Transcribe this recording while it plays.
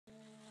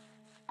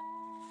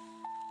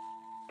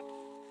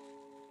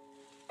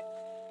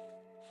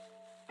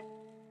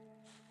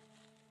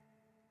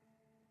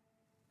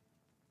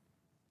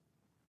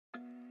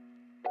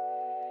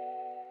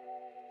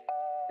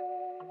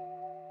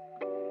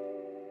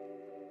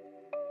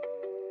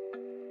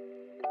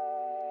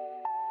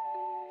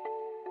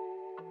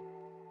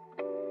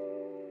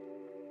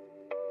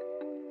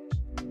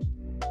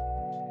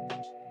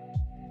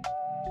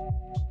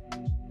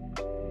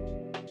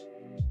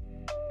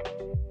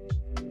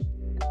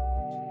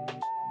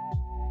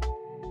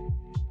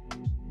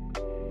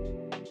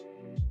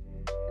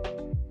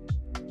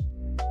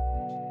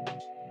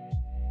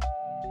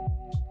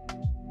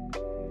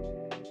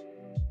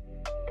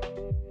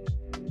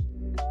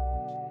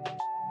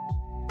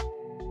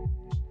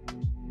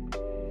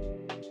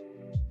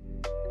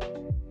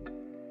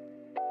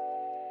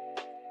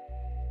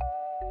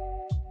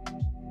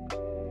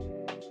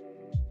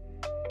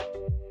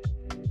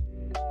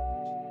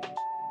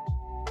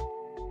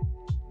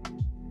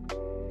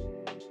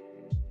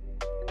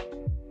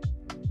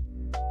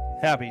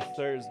Happy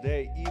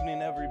Thursday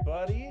evening,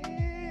 everybody.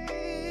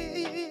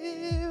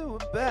 We're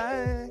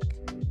back.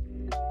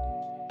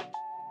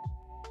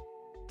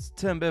 It's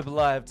TIMBP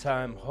live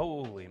time.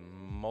 Holy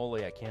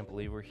moly, I can't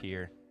believe we're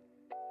here.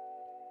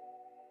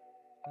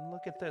 And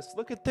look at this.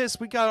 Look at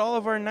this. We got all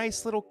of our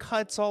nice little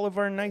cuts, all of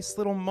our nice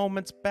little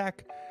moments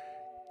back.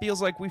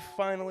 Feels like we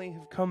finally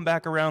have come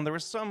back around. There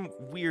was some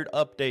weird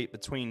update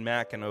between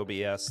Mac and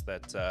OBS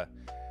that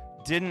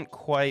didn't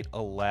quite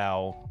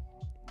allow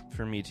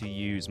for me to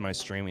use my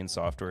streaming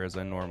software as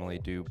I normally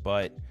do,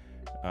 but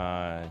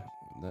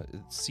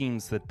it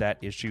seems that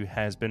issue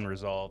has been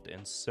resolved,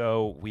 and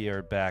so we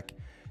are back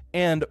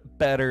and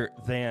better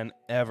than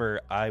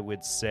ever, I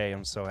would say.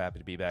 I'm so happy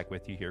to be back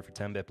with you here for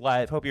TIMBP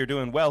Live. Hope you're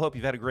doing well. Hope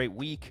you've had a great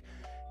week,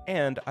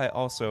 and I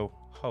also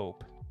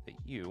hope that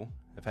you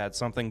have had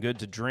something good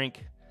to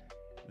drink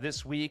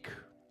this week,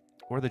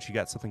 or that you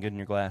got something good in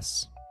your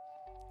glass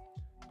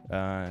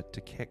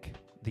to kick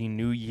the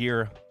new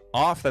year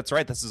off. That's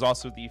right. This is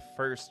also the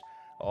first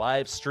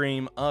live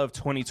stream of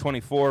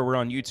 2024. We're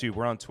on YouTube.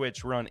 We're on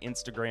Twitch. We're on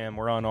Instagram.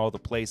 We're on all the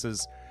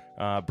places.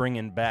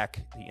 Bringing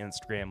back the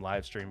Instagram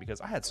live stream because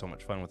I had so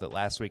much fun with it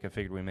last week. I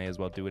figured we may as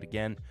well do it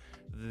again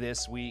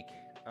this week.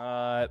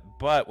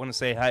 But want to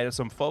say hi to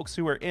some folks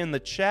who were in the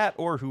chat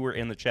or who were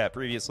in the chat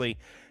previously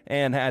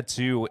and had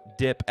to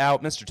dip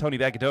out. Mr. Tony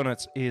Bag of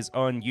Donuts is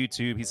on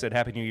YouTube. He said,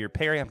 Happy New Year,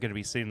 Perry. I'm going to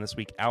be sitting this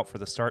week out for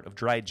the start of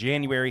dry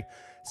January.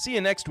 See you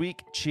next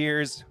week.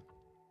 Cheers.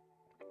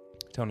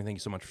 Tony, thank you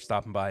so much for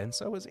stopping by. And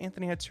so is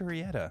Anthony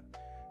Aturietta.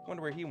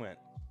 Wonder where he went.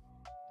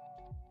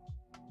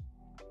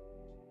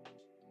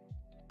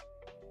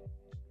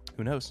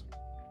 Who knows?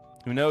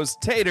 Who knows?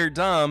 Tater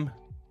Dumb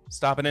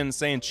stopping in and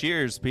saying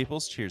cheers,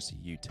 peoples. Cheers to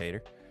you,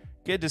 Tater.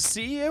 Good to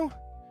see you.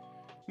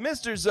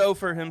 Mr.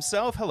 Zofer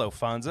himself. Hello,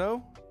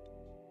 Fonzo.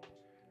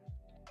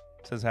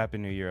 Says Happy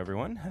New Year,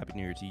 everyone. Happy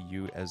New Year to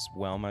you as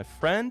well, my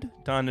friend.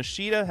 Don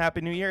Nishida,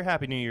 Happy New Year.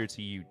 Happy New Year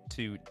to you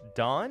too,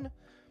 Don.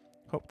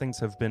 Hope things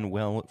have been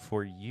well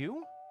for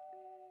you.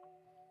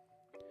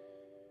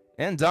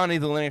 And Donnie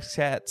the Linux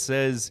Cat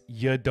says,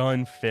 you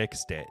done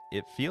fixed it.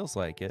 It feels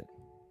like it.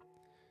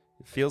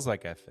 It feels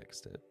like I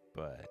fixed it,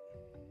 but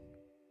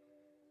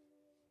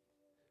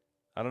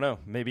I don't know.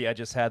 Maybe I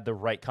just had the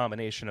right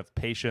combination of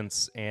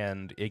patience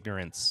and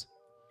ignorance.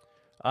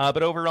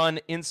 But over on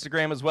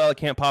Instagram as well, I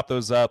can't pop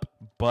those up,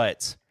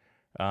 but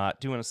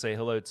do want to say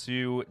hello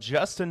to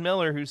Justin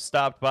Miller, who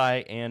stopped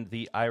by, and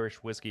the Irish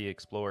Whiskey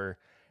Explorer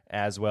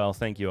as well.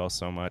 Thank you all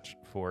so much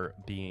for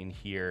being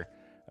here.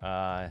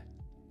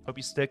 Hope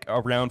you stick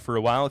around for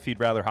a while. If you'd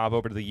rather hop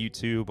over to the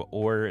YouTube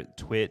or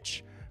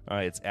Twitch,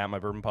 it's at My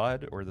Bourbon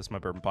Pod or This My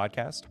Bourbon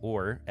Podcast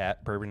or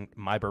at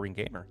My Bourbon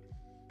Gamer.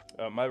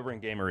 My Bourbon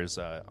Gamer is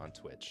on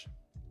Twitch.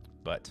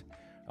 But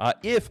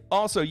if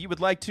also you would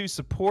like to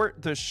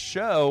support the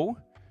show,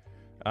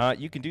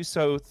 you can do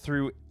so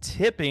through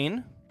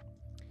tipping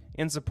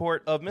in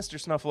support of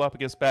Mr.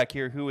 Snuffleupagus back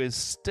here, who is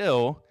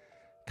still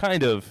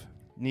kind of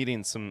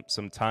needing some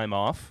time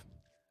off.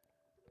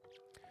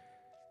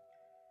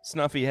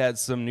 Snuffy had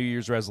some New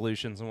Year's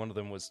resolutions, and one of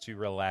them was to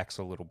relax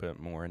a little bit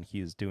more, and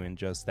he is doing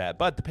just that.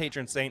 But the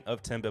patron saint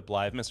of TIMBP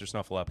Live, Mr.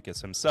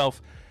 Snuffleupagus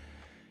himself,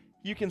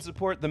 you can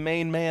support the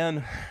main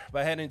man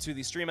by heading to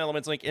the Stream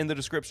Elements link in the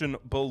description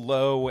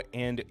below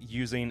and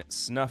using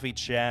Snuffy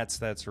Chats.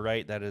 That's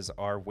right, that is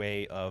our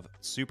way of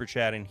super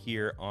chatting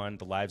here on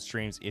the live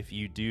streams. If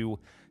you do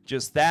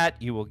just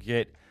that, you will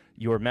get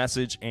your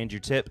message and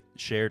your tip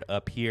shared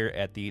up here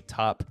at the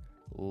top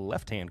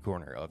left-hand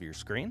corner of your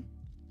screen.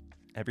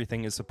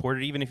 Everything is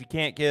supported, even if you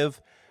can't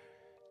give.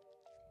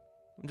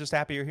 I'm just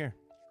happy you're here.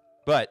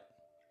 But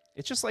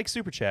it's just like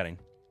super chatting.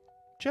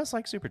 Just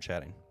like super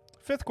chatting.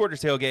 Fifth quarter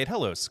tailgate.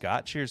 Hello,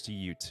 Scott. Cheers to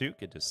you, too.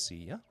 Good to see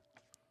you.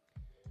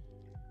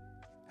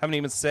 Haven't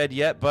even said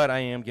yet, but I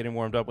am getting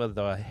warmed up with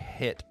a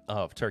hit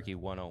of Turkey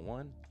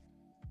 101.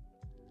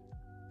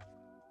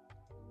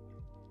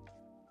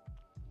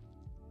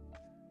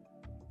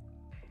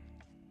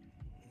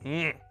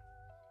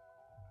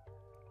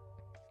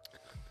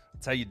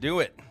 That's how you do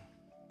it.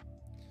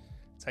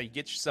 That's how you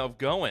get yourself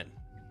going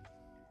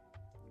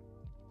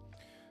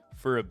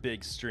for a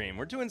big stream.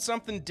 We're doing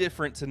something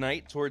different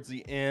tonight towards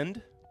the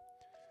end,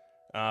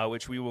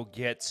 which we will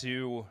get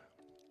to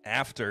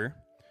after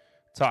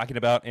talking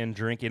about and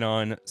drinking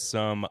on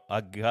some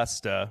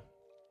Augusta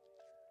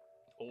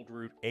Old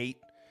Route 8,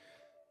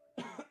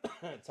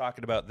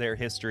 talking about their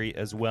history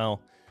as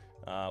well.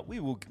 We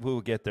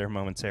will get there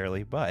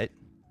momentarily, but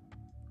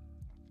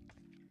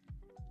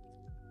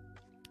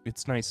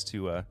it's nice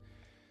to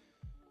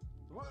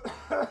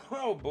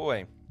oh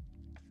boy,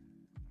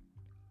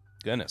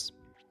 goodness,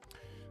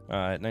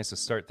 nice to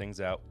start things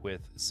out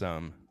with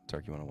some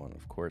Turkey 101,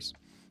 of course.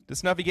 Does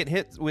Snuffy get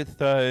hit with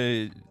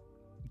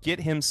get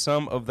him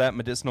some of that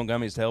medicinal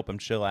gummies to help him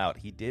chill out?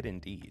 He did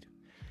indeed.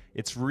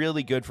 It's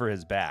really good for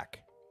his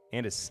back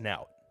and his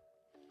snout.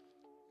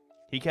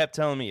 He kept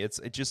telling me it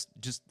just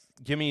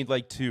give me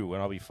like 2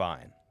 and I'll be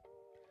fine.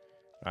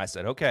 And I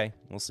said, okay,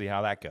 we'll see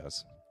how that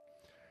goes.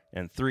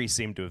 And 3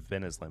 seemed to have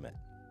been his limit.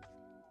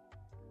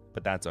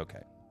 But that's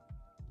okay.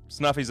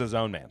 Snuffy's his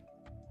own man.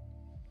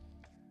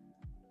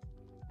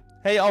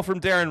 Hey, all from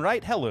Darren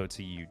Wright. Hello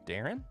to you,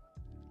 Darren.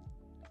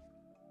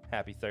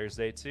 Happy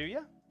Thursday to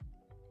you.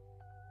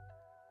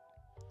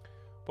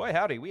 Boy,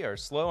 howdy, we are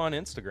slow on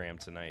Instagram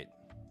tonight.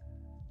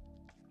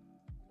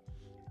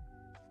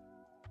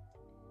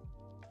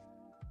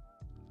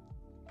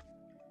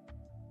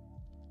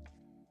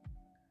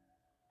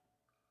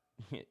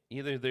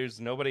 Either there's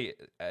nobody,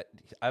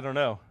 I don't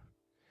know.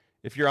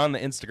 If you're on the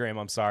Instagram,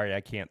 I'm sorry, I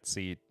can't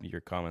see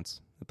your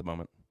comments at the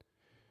moment.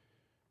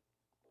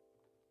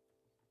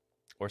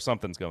 Or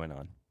something's going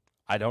on.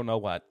 I don't know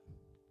what.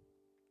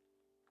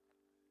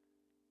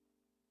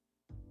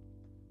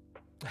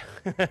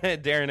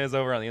 Darren is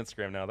over on the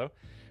Instagram now, though.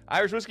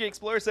 Irish Whiskey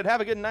Explorer said, have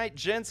a good night,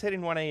 gents.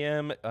 Hitting 1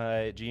 a.m.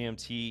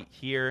 GMT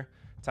here.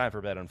 Time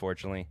for bed,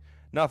 unfortunately.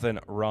 Nothing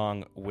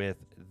wrong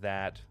with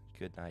that.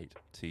 Good night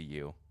to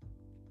you.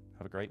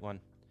 Have a great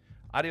one.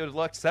 Audio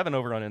Deluxe 7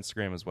 over on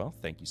Instagram as well.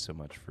 Thank you so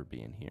much for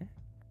being here.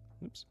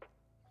 Oops.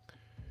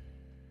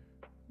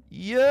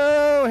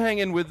 Yo,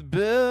 hanging with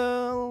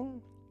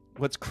Bill.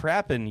 What's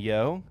crappin',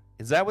 yo?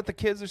 Is that what the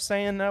kids are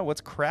saying now?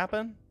 What's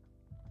crappin'?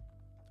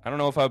 I don't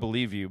know if I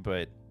believe you,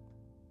 but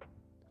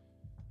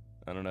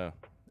I don't know.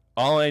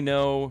 All I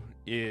know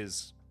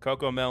is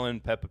Coco Melon,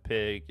 Peppa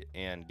Pig,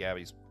 and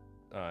Gabby's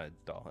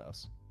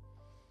Dollhouse.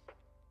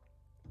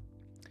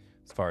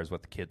 As far as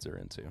what the kids are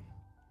into.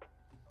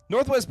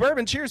 Northwest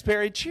Bourbon, cheers,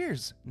 Perry.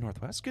 Cheers,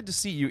 Northwest. Good to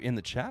see you in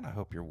the chat. I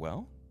hope you're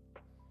well.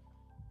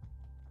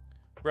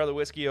 Brother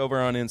Whiskey over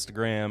on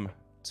Instagram,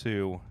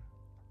 too.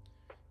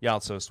 Y'all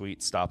so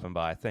sweet stopping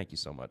by. Thank you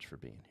so much for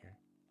being here.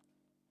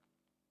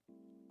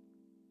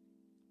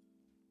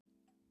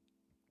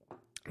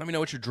 Let me know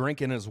what you're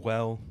drinking as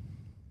well.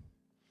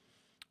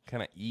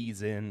 Kind of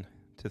ease in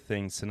to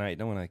things tonight.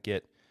 Don't want to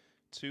get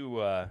too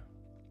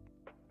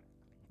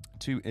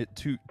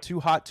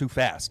hot too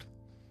fast.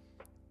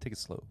 Take it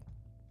slow.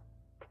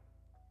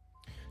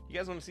 You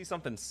guys want to see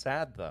something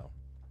sad though?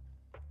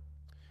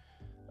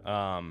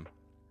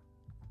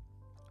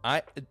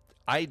 I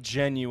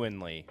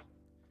genuinely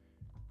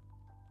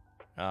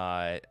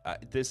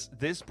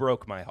this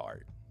broke my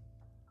heart,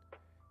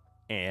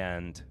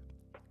 and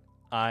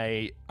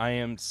I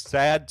am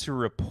sad to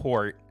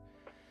report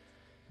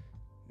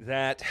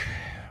that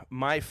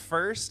my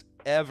first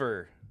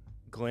ever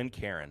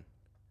Glencairn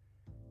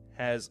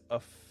has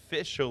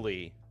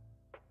officially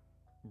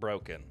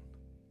broken.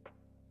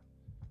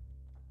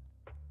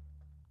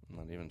 I'm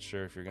not even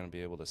sure if you're going to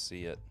be able to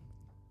see it.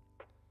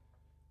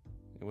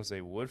 It was a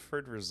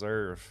Woodford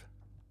Reserve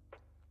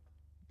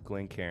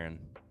Glencairn.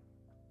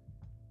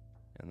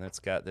 And that's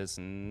got this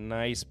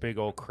nice big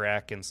old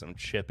crack and some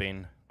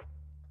chipping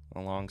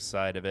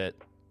alongside of it.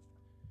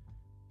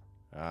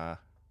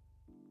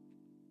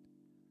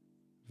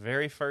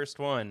 Very first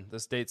one.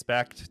 This dates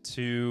back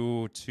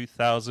to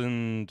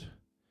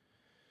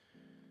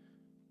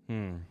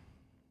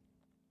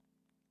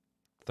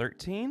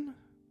 2013?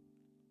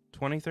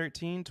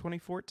 2013,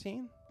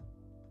 2014?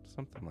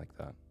 Something like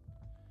that.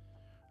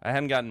 I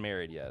hadn't gotten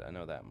married yet, I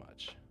know that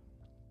much.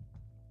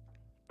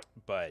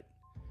 But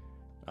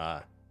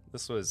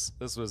this was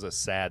a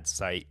sad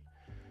sight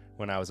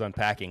when I was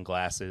unpacking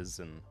glasses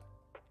and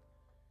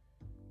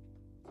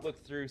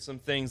looked through some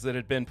things that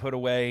had been put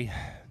away,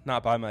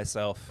 not by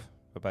myself,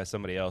 but by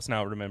somebody else.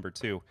 Now remember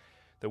too,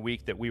 the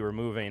week that we were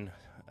moving,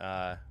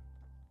 I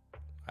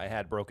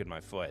had broken my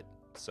foot,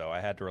 so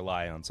I had to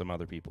rely on some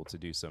other people to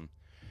do some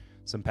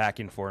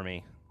packing for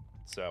me.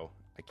 So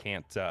I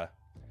can't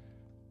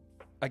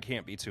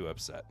be too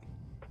upset.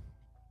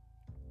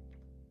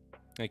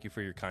 Thank you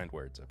for your kind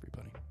words,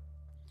 everybody.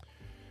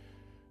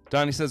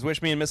 Donnie says,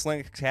 wish me and Miss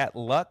Cat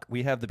luck.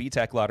 We have the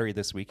BTAC lottery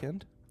this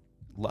weekend.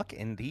 Luck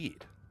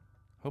indeed.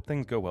 Hope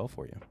things go well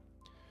for you.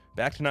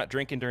 Back to not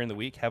drinking during the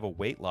week. Have a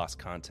weight loss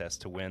contest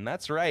to win.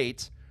 That's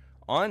right.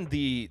 On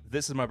the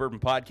This Is My Bourbon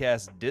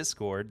Podcast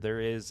Discord, there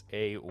is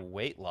a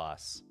weight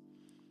loss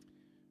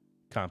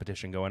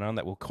competition going on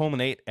that will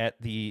culminate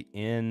at the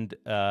end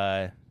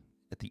of,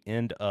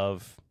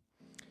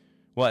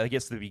 well, I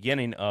guess the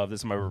beginning of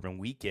This Is My Bourbon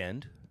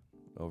weekend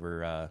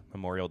over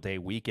Memorial Day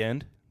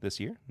weekend this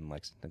year in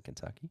Lexington,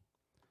 Kentucky.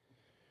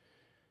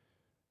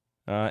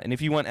 And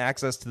if you want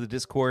access to the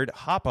Discord,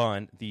 hop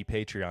on the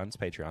Patreons,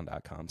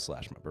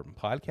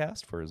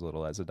 patreon.com/mybourbonpodcast for as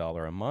little as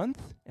 $1 a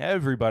month.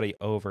 Everybody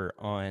over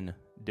on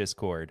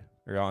Discord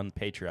or on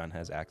Patreon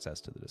has access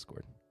to the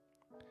Discord.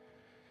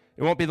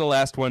 It won't be the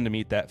last one to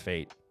meet that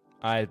fate.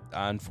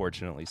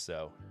 Unfortunately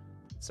so.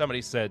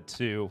 Somebody said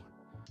too,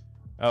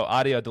 oh,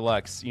 Audio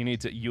Deluxe, you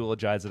need to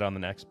eulogize it on the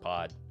next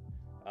pod.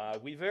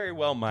 We very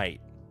well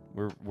might.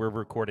 We're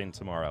recording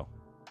tomorrow.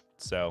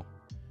 So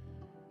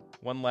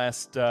one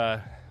last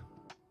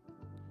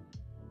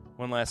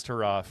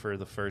hurrah for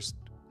the first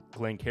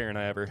Glencairn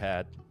I ever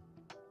had.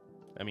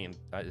 I mean,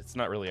 it's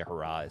not really a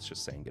hurrah. It's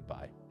just saying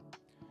goodbye.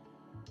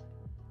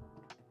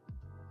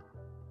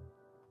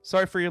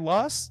 Sorry for your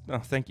loss. Oh,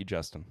 thank you,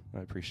 Justin.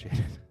 I appreciate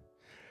it.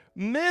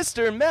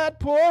 Mr. Matt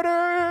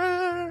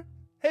Porter.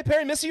 Hey,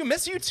 Perry, miss you.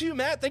 Miss you too,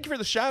 Matt. Thank you for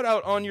the shout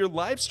out on your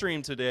live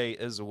stream today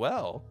as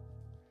well.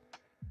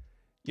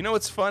 You know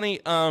what's funny?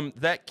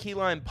 That key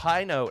lime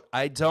pie note,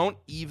 I don't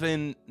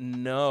even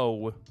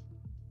know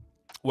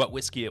what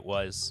whiskey it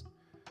was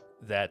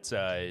that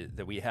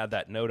we had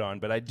that note on,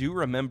 but I do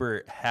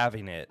remember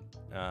having it.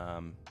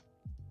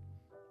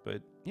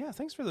 But yeah,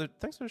 thanks for the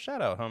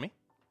shout out, homie.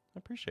 I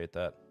appreciate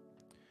that.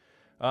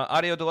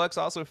 Audio Deluxe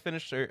also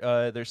finished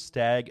their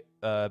Stag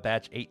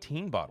batch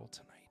 18 bottle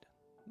tonight.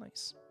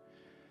 Nice.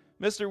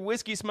 Mr.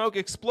 Whiskey Smoke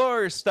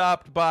Explorer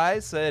stopped by,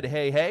 said,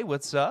 hey,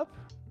 what's up?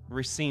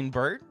 Racine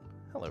Burt.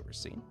 Hello,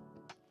 Racine.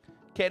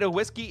 Cato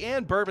Whiskey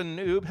and Bourbon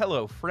Noob.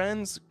 Hello,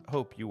 friends.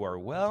 Hope you are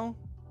well.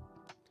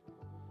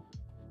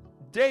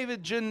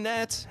 David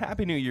Jeanette.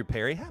 Happy New Year,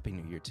 Perry. Happy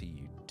New Year to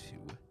you,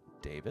 too,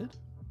 David.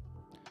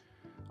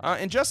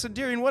 And Justin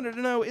Deering wanted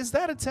to know, is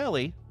that a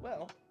telly?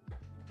 Well,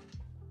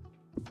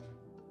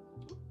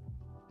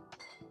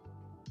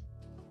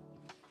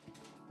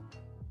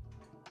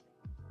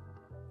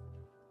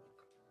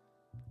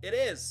 it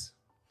is.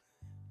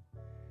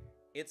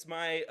 It's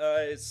my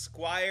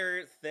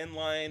Squire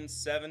Thinline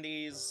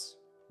 70s,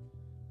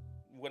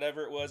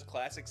 whatever it was,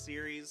 Classic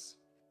Series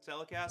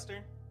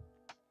Telecaster.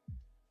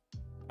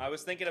 I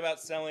was thinking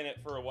about selling it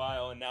for a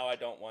while, and now I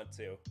don't want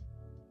to.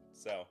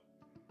 So,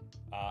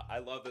 I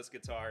love this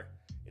guitar.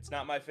 It's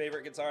not my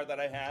favorite guitar that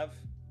I have,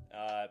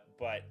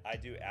 but I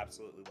do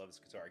absolutely love this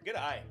guitar. Good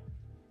eye.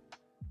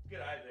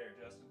 Good eye there,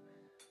 Justin.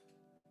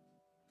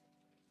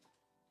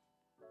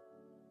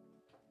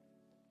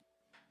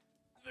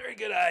 Very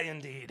good eye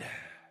indeed.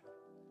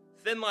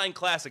 Thin line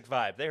classic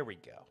vibe. There we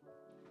go.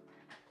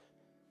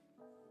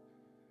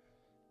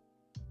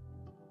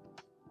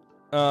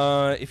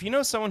 If you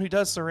know someone who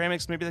does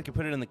ceramics, maybe they could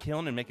put it in the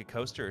kiln and make a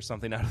coaster or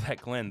something out of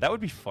that Glen. That would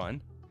be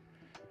fun.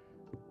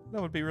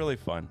 That would be really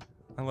fun.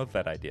 I love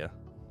that idea.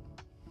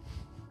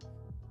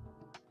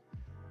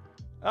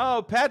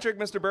 Oh, Patrick,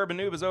 Mr. Bourbon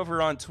Noob, is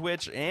over on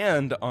Twitch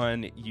and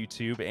on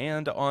YouTube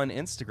and on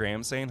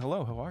Instagram saying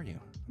hello. How are you?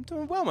 I'm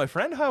doing well, my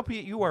friend. Hope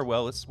you are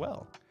well as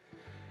well.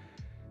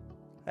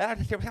 Oh,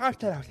 and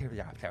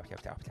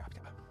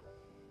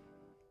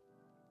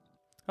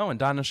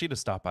Don Nishida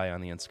stopped by on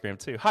the Instagram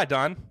too. Hi,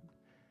 Don.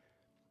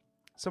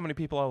 So many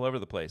people all over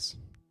the place.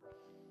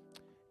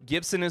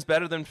 Gibson is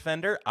better than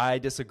Fender. I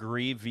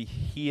disagree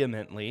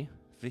vehemently.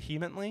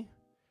 Vehemently?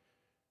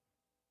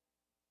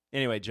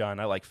 Anyway, John,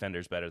 I like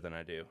Fenders better than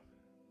I do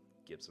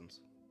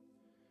Gibsons.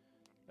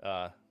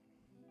 I'd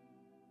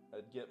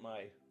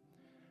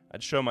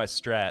show my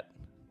Strat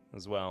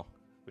as well,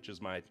 which is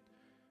my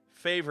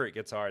favorite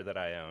guitar that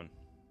I own.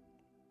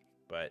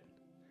 But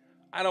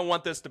I don't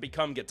want this to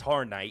become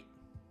guitar night.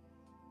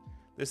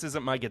 This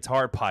isn't my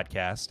guitar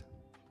podcast.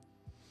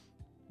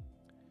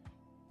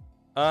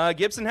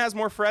 Gibson has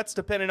more frets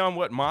depending on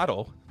what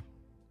model.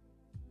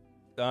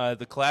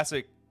 The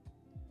classic...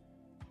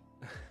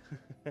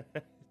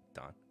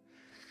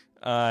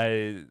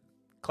 Don.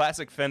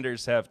 Classic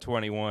Fenders have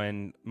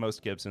 21.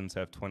 Most Gibsons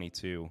have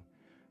 22.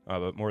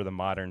 But more of the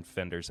modern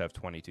Fenders have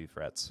 22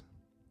 frets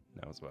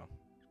now as well.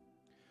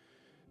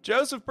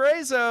 Joseph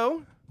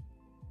Brazo.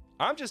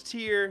 I'm just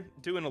here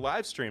doing a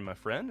live stream, my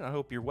friend. I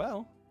hope you're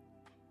well.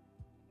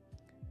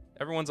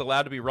 Everyone's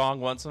allowed to be wrong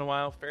once in a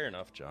while. Fair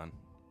enough, John.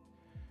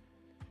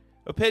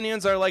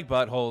 Opinions are like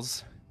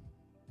buttholes.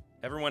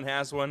 Everyone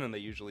has one, and they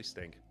usually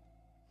stink.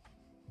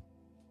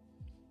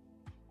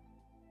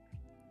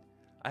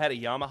 I had a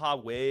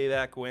Yamaha way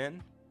back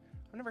when.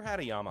 I've never had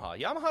a Yamaha.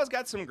 Yamaha's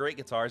got some great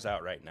guitars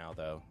out right now,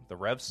 though. The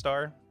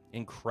Revstar,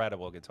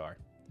 incredible guitar.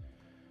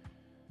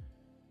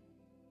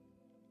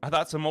 I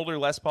thought some older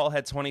Les Paul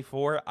had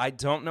 24. I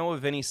don't know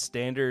of any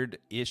standard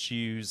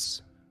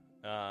issues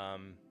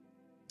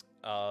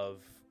of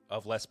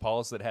Les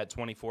Pauls that had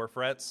 24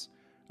 frets.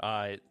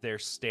 Their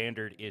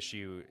standard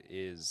issue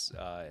is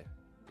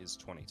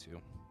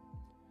 22.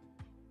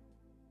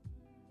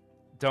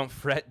 Don't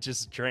fret,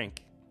 just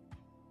drink.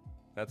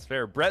 That's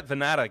fair. Brett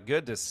Venata,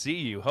 good to see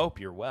you. Hope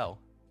you're well.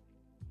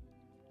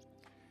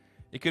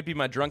 It could be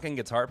my drunken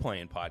guitar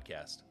playing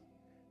podcast.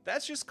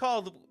 That's just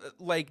called,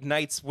 like,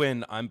 nights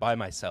when I'm by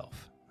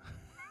myself.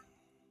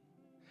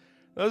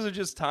 Those are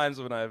just times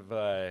when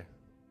I've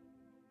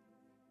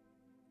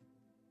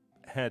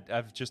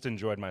just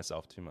enjoyed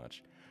myself too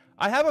much.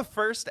 I have a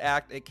first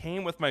act. It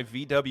came with my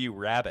VW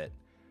Rabbit.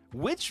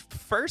 Which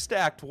first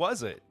act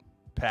was it,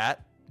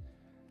 Pat?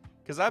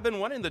 Because I've been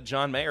wanting the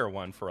John Mayer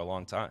one for a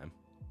long time.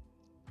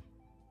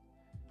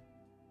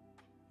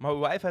 My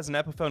wife has an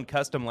Epiphone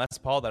custom Les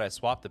Paul that I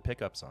swapped the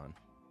pickups on.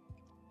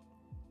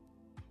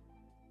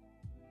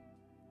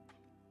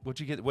 What'd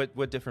you get?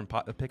 What different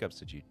pickups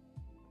did you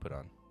put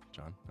on,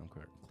 John? I'm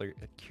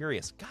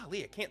curious.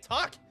 Golly, I can't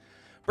talk.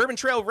 Bourbon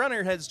Trail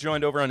Runner has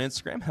joined over on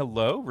Instagram.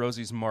 Hello,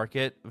 Rosie's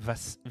Market,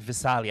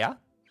 Visalia.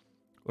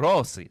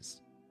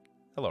 Rosie's.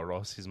 Hello,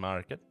 Rosie's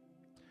Market.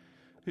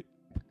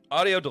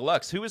 Audio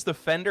Deluxe. Who is the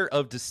Fender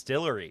of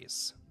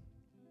distilleries?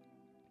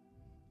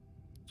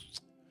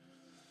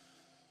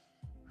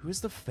 Who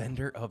is the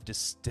Fender of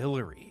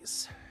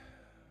distilleries?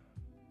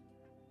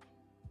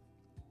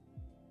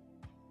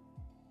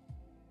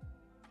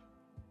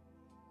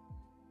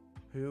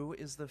 Who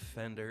is the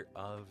Fender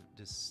of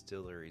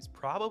distilleries?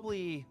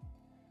 Probably,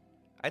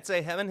 I'd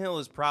say Heaven Hill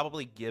is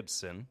probably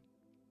Gibson.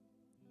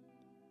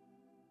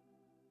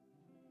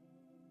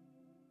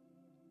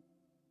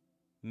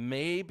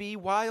 Maybe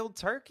Wild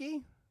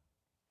Turkey?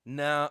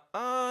 No,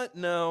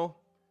 no.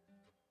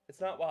 It's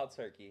not Wild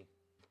Turkey.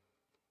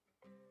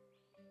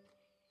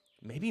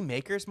 Maybe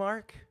Maker's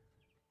Mark?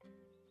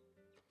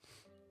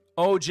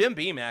 Oh, Jim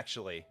Beam,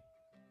 actually.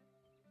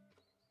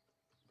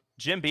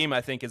 Jim Beam,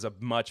 I think, is a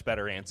much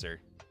better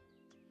answer.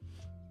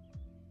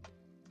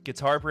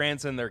 Guitar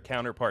brands and their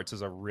counterparts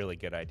is a really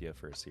good idea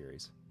for a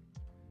series.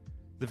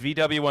 The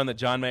VW one that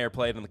John Mayer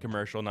played in the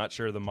commercial, not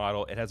sure of the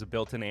model, it has a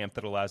built-in amp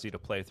that allows you to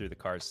play through the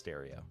car's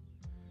stereo.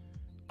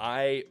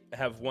 I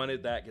have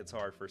wanted that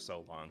guitar for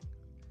so long.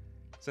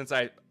 Since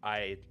I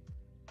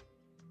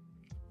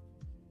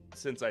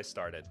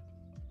started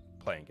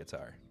playing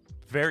guitar.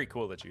 Very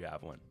cool that you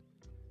have one.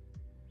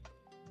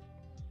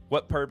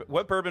 What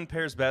bourbon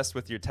pairs best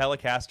with your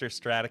Telecaster,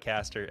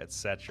 Stratocaster,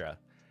 etc.?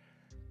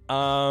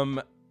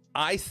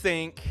 I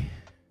think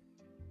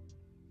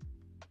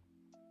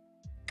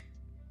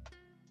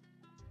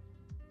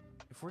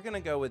if we're gonna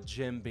go with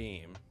Jim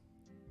Beam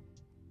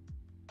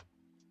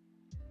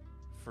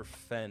for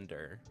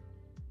Fender,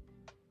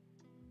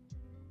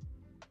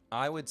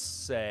 I would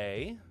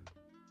say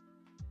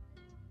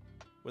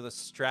with a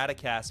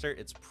Stratocaster,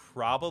 it's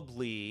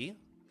probably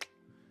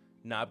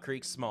Knob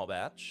Creek Small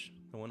Batch,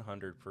 the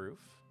 100 proof.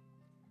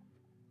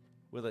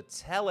 With a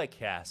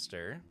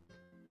Telecaster,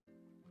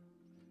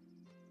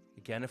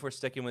 again, if we're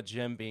sticking with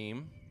Jim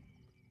Beam,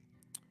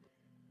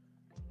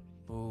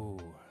 ooh,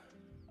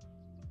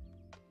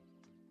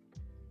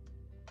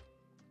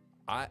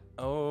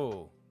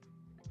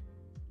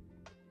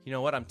 you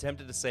know what? I'm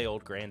tempted to say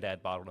Old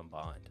Granddad Bottled and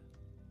Bond.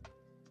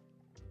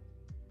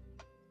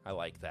 I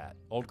like that.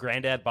 Old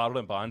Granddad Bottled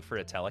and Bond for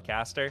a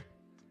Telecaster.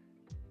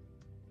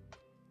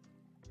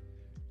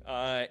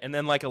 And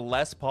then like a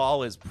Les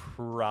Paul is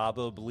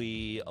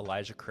probably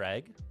Elijah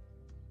Craig.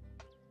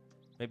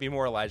 Maybe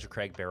more Elijah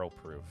Craig barrel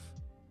proof.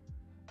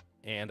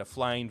 And a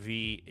Flying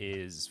V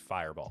is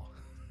Fireball.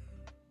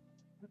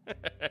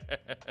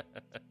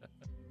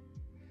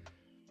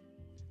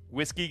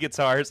 Whiskey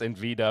guitars and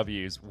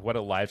VWs. What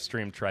a live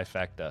stream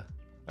trifecta.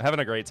 I'm having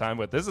a great time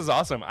with this. Is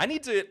awesome. I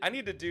need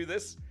to do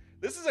this.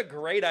 This is a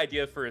great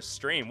idea for a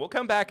stream. We'll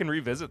come back and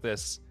revisit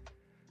this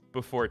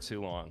before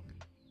too long.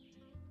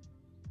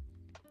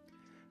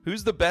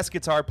 Who's the best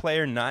guitar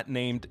player not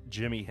named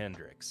Jimi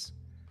Hendrix?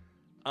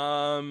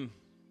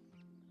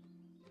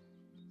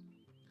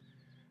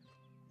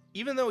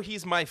 Even though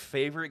he's my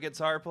favorite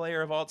guitar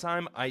player of all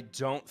time, I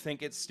don't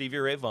think it's Stevie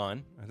Ray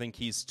Vaughan. I think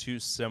he's too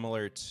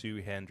similar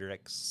to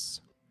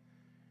Hendrix.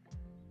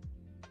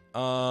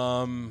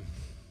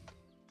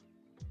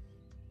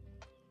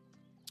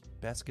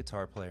 Best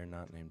guitar player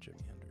not named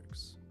Jimi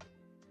Hendrix.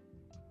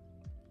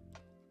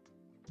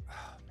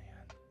 Oh,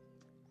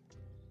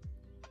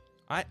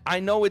 man. I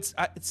know it's...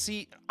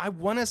 I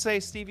want to say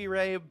Stevie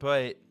Ray,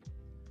 but...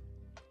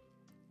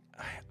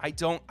 I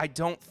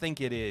don't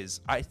think it is.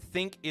 I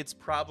think it's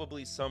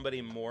probably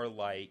somebody more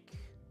like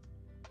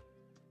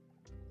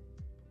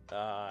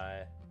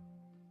I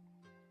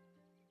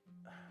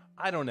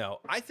don't know.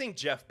 I think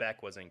Jeff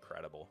Beck was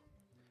incredible.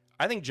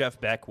 I think Jeff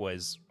Beck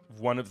was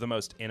one of the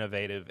most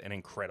innovative and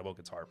incredible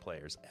guitar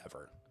players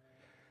ever.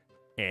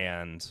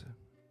 And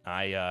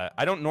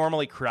I don't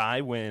normally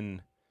cry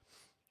when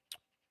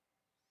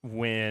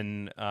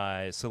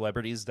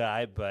celebrities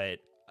die, but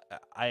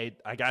I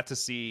got to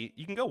see,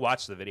 you can go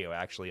watch the video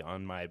actually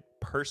on my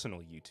personal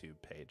YouTube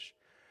page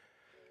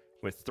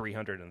with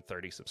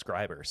 330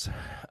 subscribers.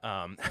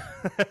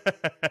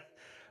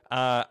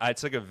 I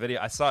took a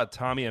video. I saw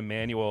Tommy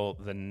Emmanuel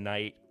the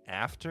night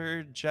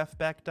after Jeff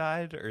Beck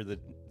died, or the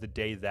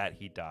day that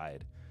he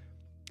died.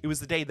 It was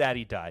the day that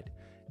he died.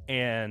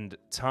 And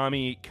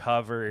Tommy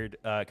covered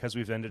 "'Cause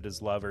We've Ended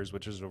as Lovers,"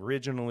 which was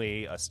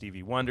originally a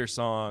Stevie Wonder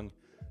song,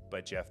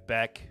 but Jeff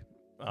Beck,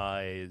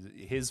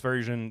 his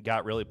version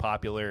got really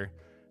popular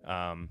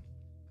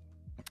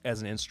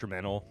as an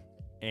instrumental,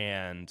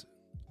 and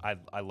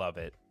I love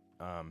it.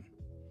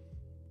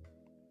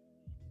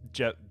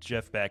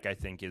 Jeff Beck, I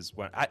think, is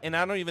one, and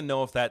I don't even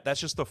know if that's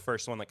just the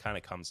first one that kind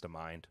of comes to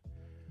mind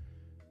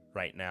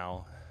right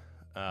now.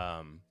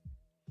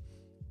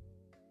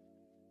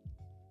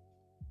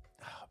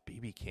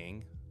 BB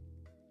King.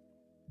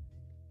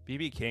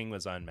 BB King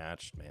was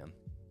unmatched, man.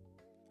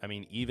 I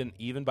mean,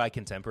 even by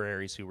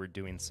contemporaries who were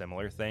doing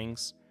similar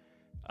things,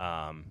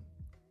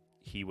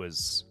 he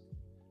was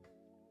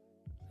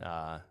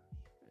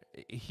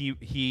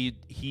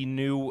he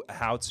knew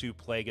how to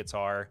play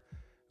guitar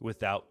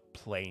without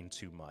playing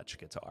too much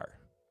guitar,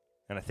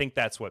 and I think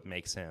that's what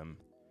makes him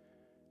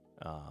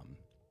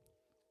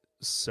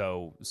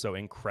so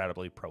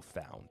incredibly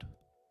profound.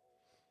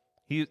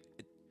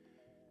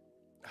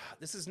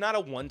 This is not a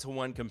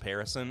one-to-one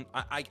comparison.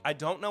 I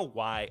don't know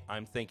why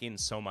I'm thinking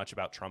so much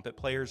about trumpet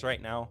players right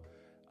now.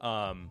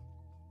 I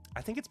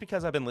think it's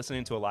because I've been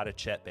listening to a lot of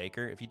Chet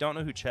Baker. If you don't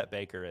know who Chet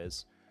Baker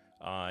is,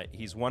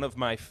 he's one of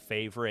my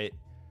favorite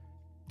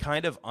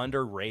kind of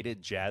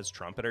underrated jazz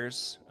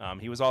trumpeters.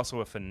 He was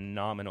also a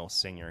phenomenal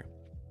singer.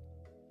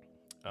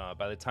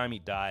 By the time he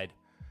died,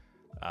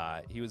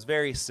 he was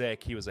very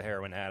sick. He was a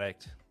heroin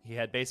addict. He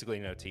had basically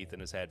no teeth in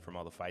his head from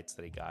all the fights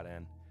that he got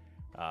in.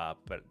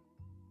 But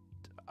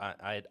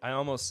I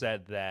almost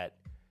said that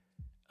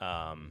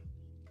that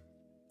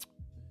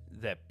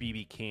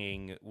B.B.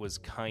 King was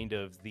kind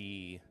of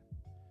the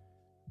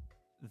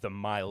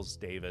Miles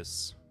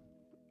Davis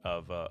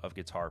of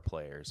guitar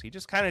players. He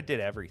just kind of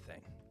did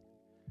everything.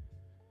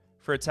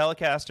 For a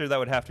Telecaster, that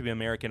would have to be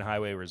American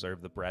Highway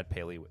Reserve, the Brad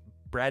Paisley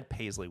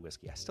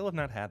whiskey. I still have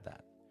not had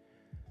that.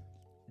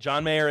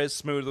 John Mayer is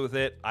smooth with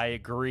it. I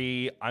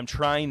agree. I'm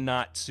trying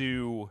not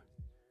to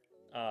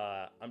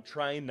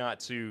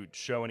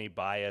show any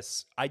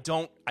bias. I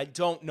don't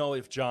know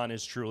if John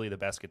is truly the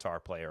best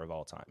guitar player of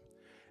all time,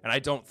 and I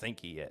don't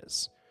think he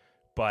is,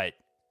 but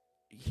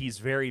he's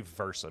very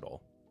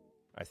versatile,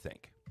 I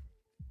think.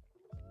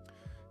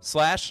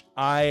 Slash,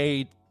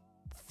 I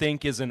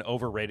think, is an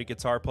overrated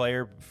guitar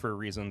player for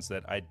reasons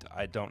that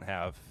I don't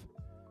have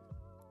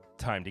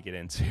time to get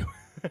into.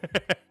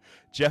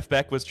 Jeff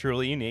Beck was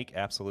truly unique,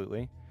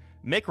 absolutely.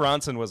 Mick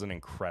Ronson was an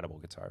incredible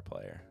guitar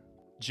player.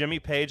 Jimmy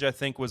Page, I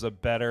think, was a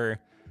better...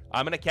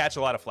 I'm going to catch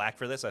a lot of flack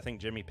for this. I think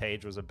Jimmy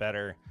Page was a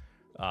better...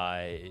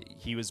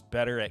 he was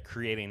better at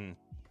creating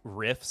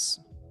riffs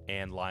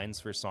and lines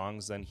for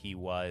songs than he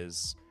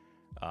was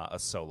a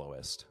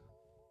soloist.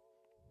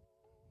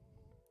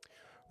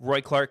 Roy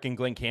Clark and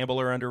Glenn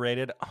Campbell are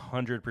underrated,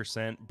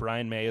 100%.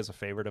 Brian May is a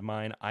favorite of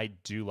mine. I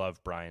do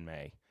love Brian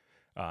May.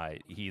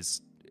 He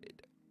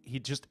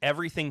just,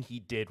 everything he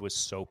did was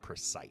so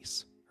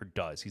precise. Or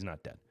does. He's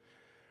not dead.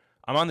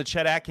 I'm on the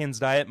Chet Atkins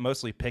diet,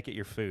 mostly pick at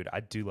your food. I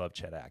do love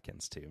Chet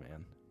Atkins too,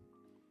 man.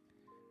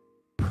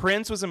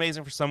 Prince was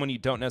amazing for someone you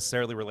don't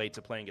necessarily relate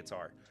to playing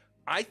guitar.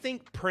 I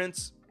think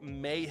Prince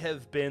may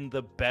have been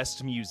the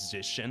best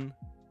musician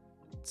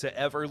to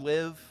ever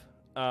live.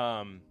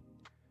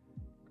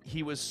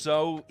 He was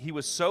so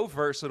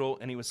versatile,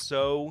 and he was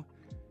so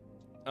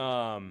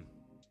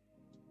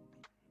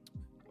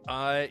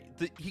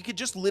he could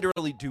just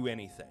literally do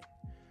anything.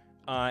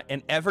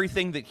 And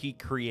everything that he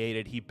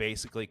created, he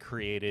basically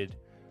created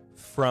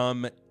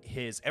from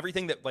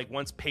everything that, like,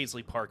 once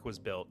Paisley Park was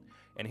built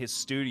and his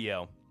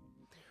studio,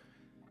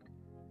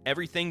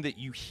 everything that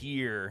you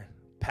hear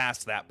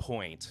past that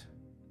point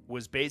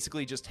was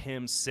basically just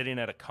him sitting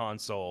at a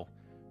console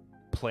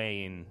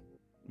playing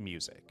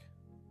music,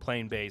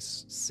 playing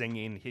bass,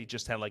 singing. He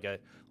just had like a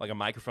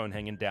microphone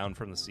hanging down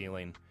from the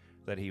ceiling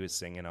that he was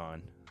singing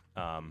on.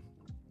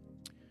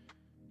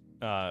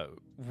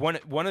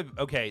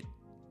 Okay,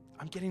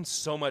 I'm getting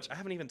so much. I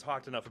haven't even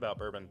talked enough about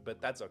bourbon, but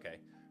that's okay.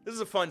 This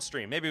is a fun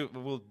stream. Maybe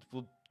we'll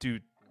do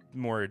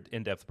more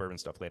in-depth bourbon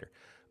stuff later.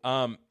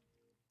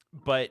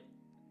 But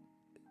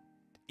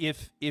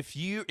if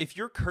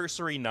your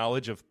cursory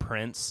knowledge of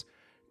Prince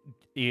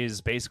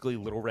is basically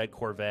Little Red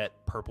Corvette,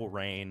 Purple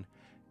Rain,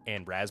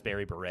 and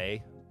Raspberry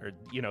Beret, or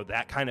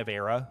that kind of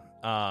era,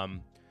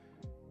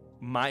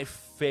 my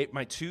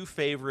two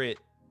favorite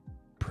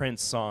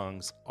Prince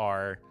songs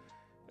are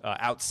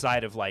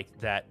outside of like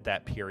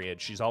that period.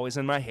 She's Always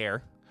in My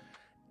Hair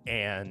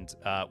and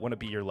Wanna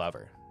Be Your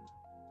Lover.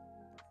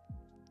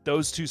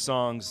 Those two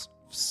songs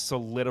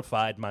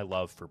solidified my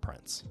love for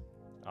Prince.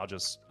 I'll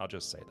just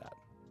say that.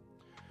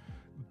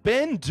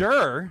 Ben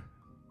Durr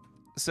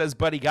says,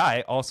 Buddy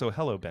Guy. Also,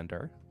 hello, Ben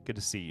Durr. Good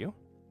to see you.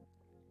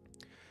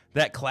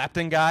 That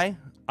Clapton guy,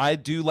 I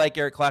do like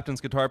Eric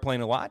Clapton's guitar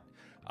playing a lot.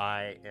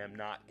 I am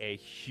not a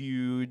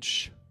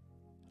huge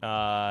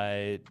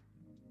fan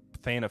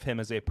of him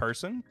as a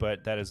person,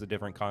 but that is a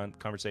different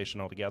conversation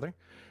altogether.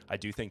 I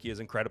do think he is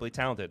incredibly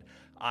talented.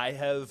 I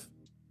have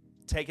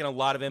taken a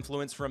lot of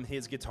influence from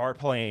his guitar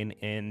playing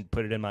and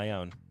put it in my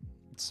own.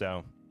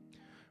 So,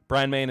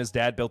 Brian May and his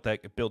dad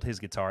built his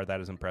guitar.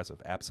 That is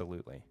impressive.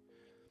 Absolutely.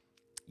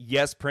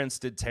 Yes, Prince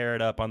did tear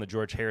it up on the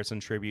George Harrison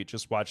tribute.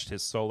 Just watched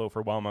his solo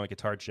for While My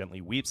Guitar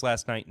Gently Weeps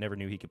last night. Never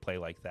knew he could play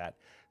like that.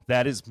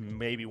 That is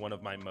maybe one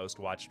of my most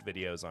watched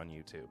videos on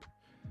YouTube.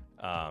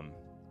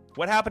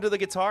 What happened to the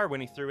guitar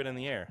when he threw it in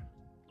the air?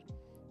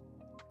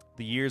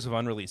 The years of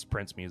unreleased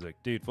Prince music.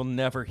 Dude, we'll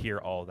never hear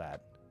all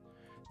that.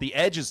 The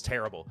Edge is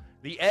terrible.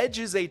 The Edge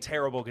is a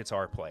terrible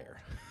guitar player.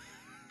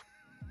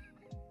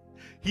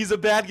 He's a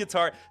bad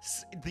guitar.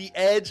 The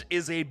Edge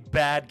is a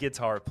bad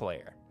guitar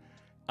player.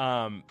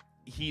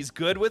 He's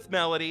good with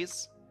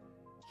melodies.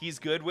 He's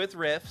good with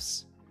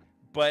riffs.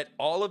 But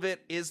all of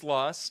it is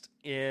lost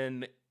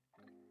in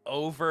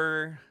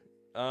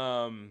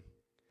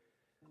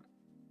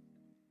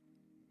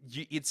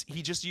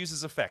he just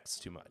uses effects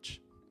too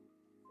much.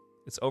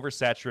 It's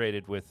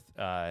oversaturated with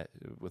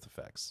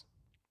effects.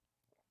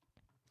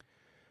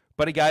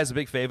 Buddy Guy is a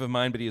big fave of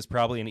mine, but he is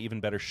probably an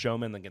even better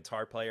showman than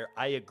guitar player.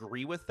 I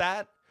agree with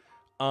that.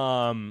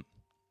 I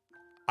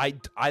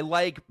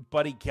like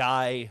Buddy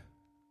Guy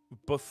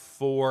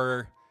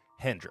before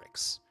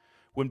Hendrix.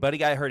 When Buddy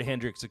Guy heard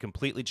Hendrix, it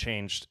completely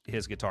changed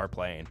his guitar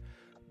playing.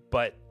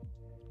 But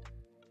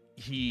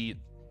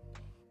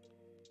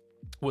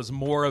was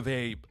more of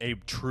a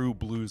true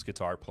blues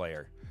guitar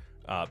player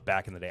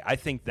back in the day. I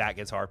think that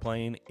guitar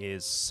playing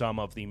is some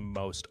of the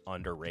most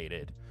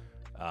underrated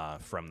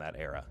from that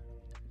era.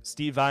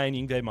 Steve Vai and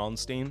Yngwie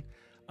Malmsteen.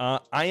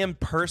 I am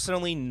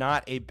personally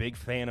not a big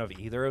fan of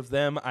either of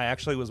them. I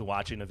actually was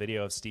watching a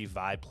video of Steve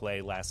Vai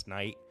play last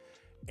night,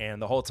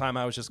 and the whole time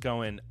I was just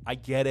going, I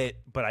get it,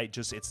 but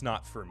it's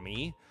not for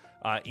me.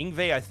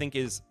 Yngwie, I think,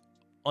 is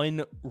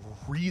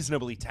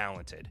unreasonably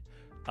talented.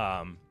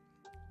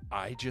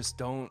 I just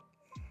don't.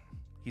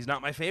 He's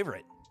not my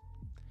favorite.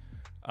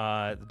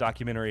 The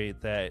documentary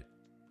that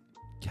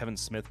Kevin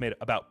Smith made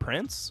about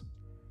Prince.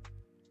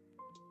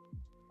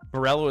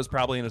 Morello is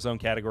probably in his own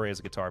category as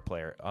a guitar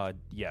player.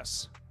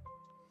 Yes.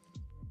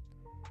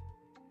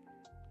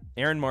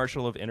 Aaron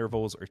Marshall of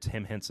Intervals or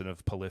Tim Henson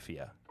of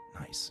Polyphia.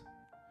 Nice.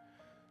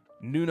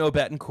 Nuno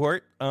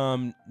Betancourt.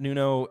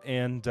 Nuno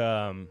and...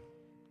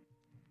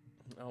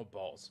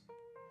 balls.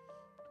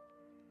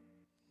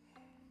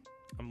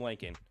 I'm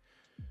blanking.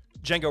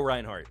 Django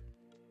Reinhardt.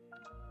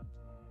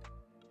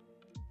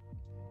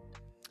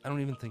 I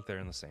don't even think they're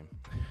in the same.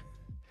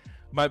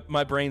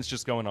 My brain's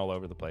just going all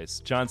over the place.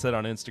 John said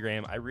on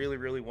Instagram, I really,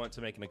 really want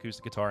to make an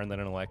acoustic guitar and then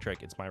an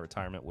electric. It's my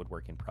retirement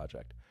woodworking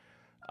project.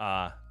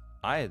 I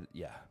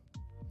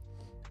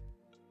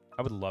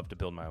would love to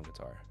build my own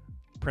guitar.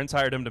 Prince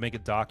hired him to make a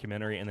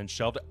documentary and then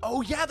shelved it.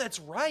 Oh yeah, that's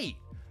right.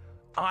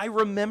 I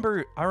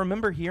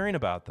remember hearing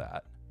about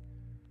that.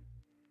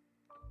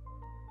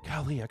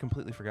 Golly, I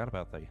completely forgot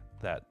about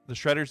that. The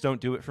Shredders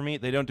don't do it for me.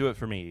 They don't do it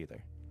for me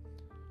either.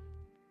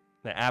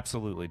 They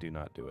absolutely do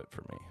not do it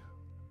for me.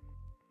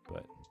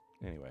 But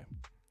anyway.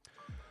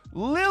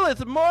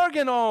 Lilith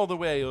Morgan all the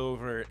way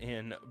over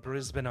in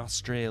Brisbane,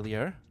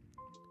 Australia.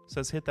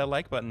 Says hit that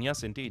like button.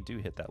 Yes, indeed, do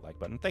hit that like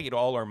button. Thank you to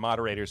all our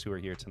moderators who are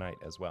here tonight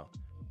as well.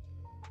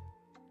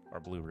 Our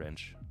Blue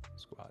Wrench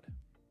squad.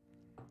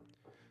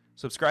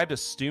 Subscribe to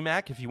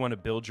StuMac if you want to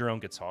build your own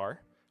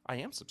guitar. I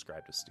am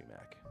subscribed to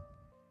StuMac.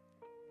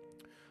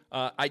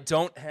 I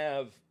don't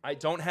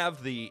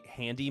have the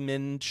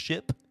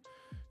handymanship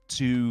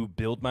to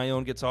build my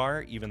own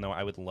guitar, even though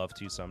I would love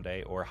to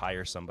someday, or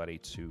hire somebody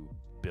to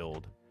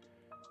build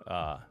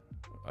a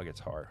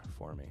guitar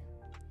for me.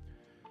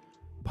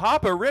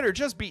 Papa Ritter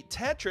just beat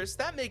Tetris.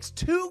 That makes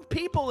 2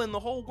 people in the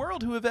whole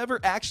world who have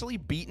ever actually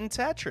beaten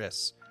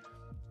Tetris.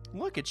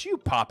 Look at you,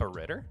 Papa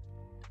Ritter.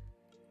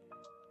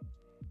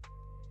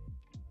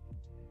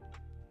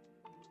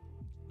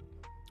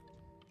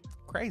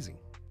 Crazy.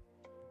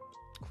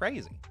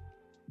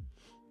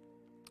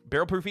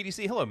 Barrel Proof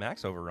EDC. Hello,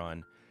 Max, over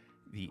on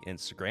the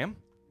Instagram.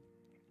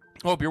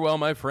 Hope you're well,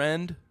 my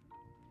friend.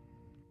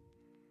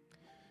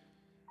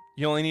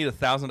 You only need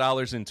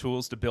 $1,000 in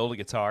tools to build a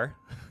guitar.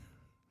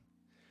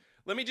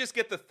 Let me just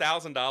get the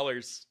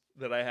 $1,000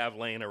 that I have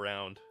laying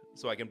around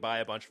so I can buy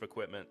a bunch of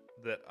equipment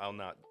that I'll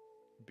not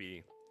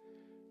be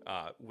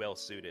well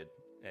suited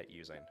at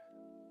using.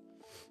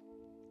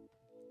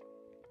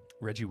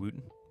 Reggie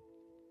Wooten.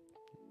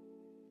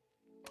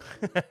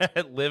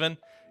 Living.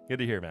 Good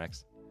to hear,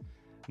 Max.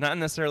 Not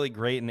necessarily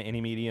great in any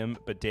medium,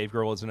 but Dave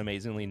Grohl is an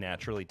amazingly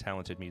naturally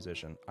talented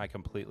musician. I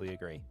completely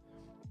agree.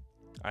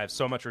 I have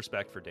so much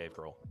respect for Dave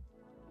Grohl.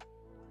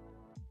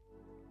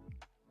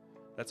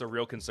 That's a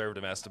real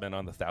conservative estimate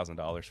on the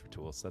 $1,000 for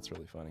tools. That's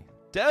really funny.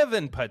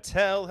 Devin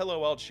Patel.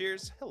 Hello, all.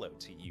 Cheers. Hello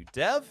to you,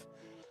 Dev.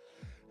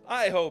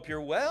 I hope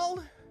you're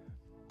well.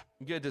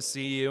 Good to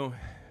see you.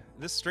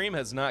 This stream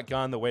has not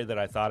gone the way that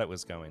I thought it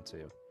was going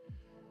to,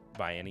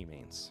 by any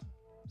means.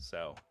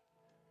 So,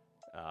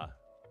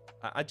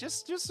 I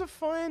just a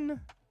fun.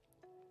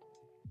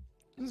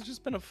 It's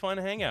just been a fun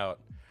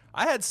hangout.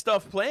 I had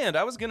stuff planned.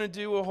 I was gonna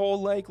do a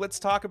whole let's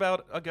talk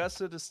about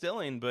Augusta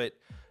distilling, but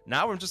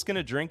now I'm just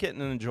gonna drink it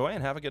and enjoy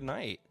and have a good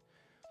night.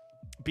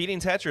 Beating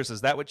Tetris,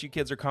 is that what you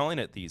kids are calling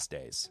it these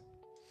days?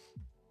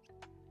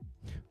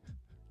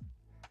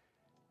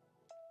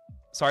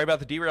 Sorry about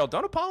the derail.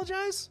 Don't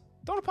apologize.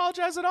 Don't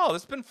apologize at all.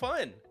 It's been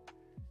fun.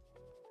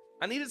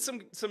 I needed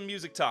some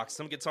music talk,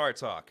 some guitar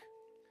talk.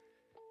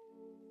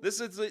 That's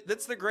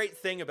the great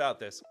thing about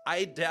this.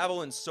 I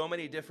dabble in so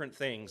many different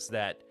things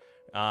that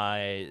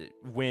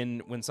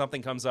when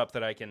something comes up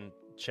that I can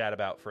chat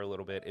about for a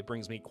little bit, it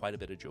brings me quite a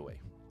bit of joy.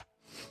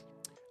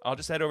 I'll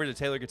just head over to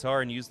Taylor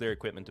Guitar and use their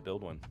equipment to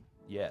build one.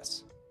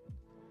 Yes.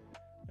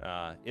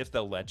 If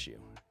they'll let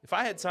you. If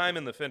I had time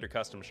in the Fender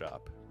Custom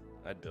Shop,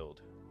 I'd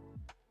build.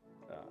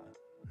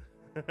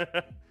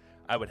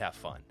 I would have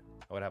fun.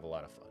 I would have a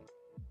lot of fun.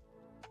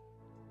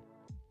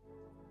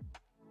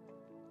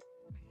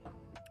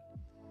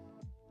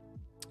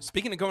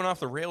 Speaking of going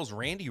off the rails,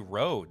 Randy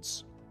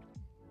Rhoads.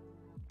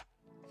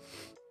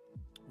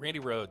 Randy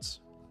Rhoads,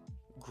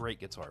 great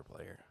guitar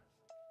player.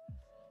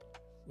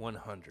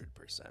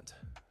 100%.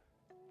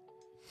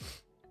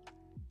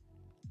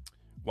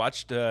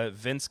 Watched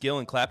Vince Gill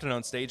and Clapton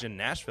on stage in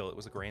Nashville. It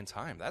was a grand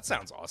time. That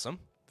sounds awesome.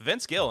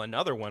 Vince Gill,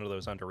 another one of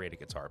those underrated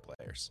guitar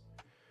players.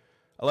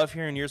 I love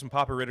hearing yours and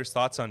Papa Ritter's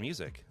thoughts on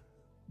music.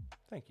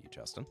 Thank you,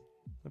 Justin.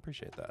 I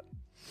appreciate that.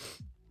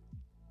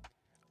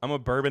 I'm a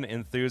bourbon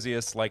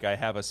enthusiast like I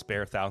have a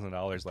spare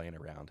 $1,000 laying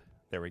around.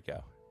 There we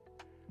go.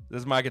 This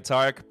is my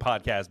guitar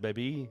podcast,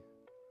 baby.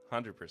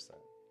 100%.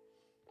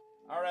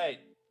 All right.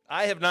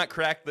 I have not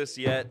cracked this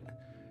yet.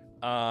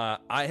 I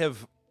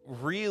have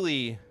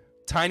really...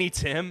 Tiny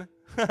Tim?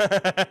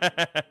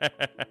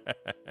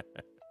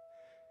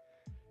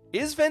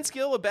 Is Vince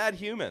Gill a bad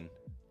human?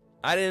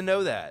 I didn't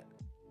know that.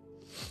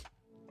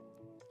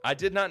 I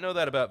did not know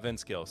that about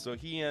Vince Gill. So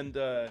he and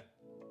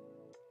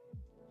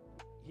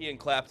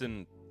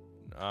Clapton,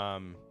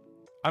 I'm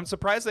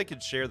surprised they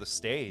could share the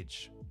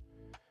stage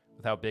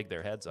with how big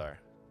their heads are.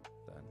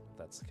 Then, if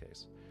that's the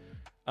case.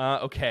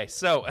 Okay,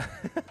 so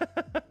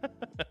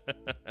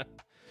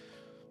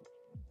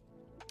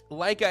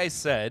like I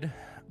said,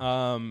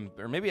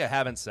 or maybe I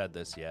haven't said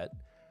this yet.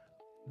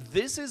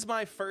 This is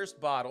my first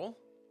bottle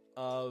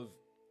of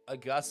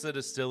Augusta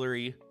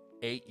Distillery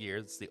 8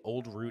 years. It's the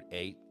Old Root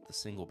 8, the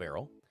single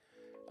barrel.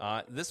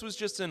 This was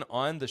just an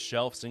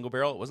on-the-shelf single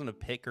barrel. It wasn't a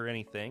pick or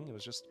anything. It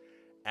was just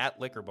at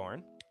Liquor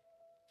Barn.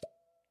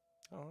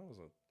 Oh, that was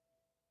a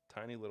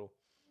tiny little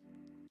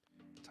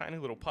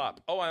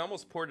pop. Oh, I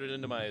almost poured it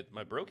into my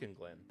Broken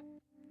Glen.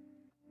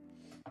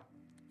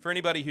 For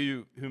anybody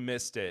who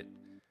missed it,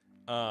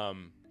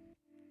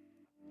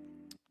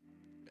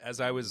 as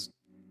I was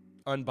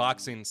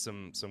unboxing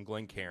some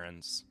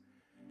Glencairns,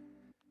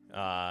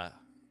 I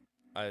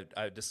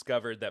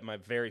discovered that my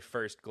very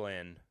first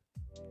Glen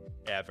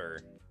ever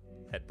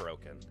had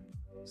broken.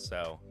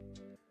 So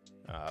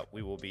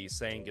we will be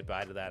saying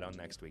goodbye to that on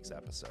next week's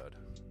episode,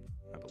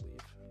 I believe.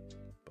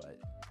 But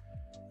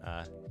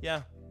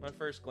yeah, my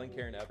first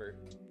Glencairn ever,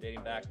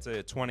 dating back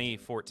to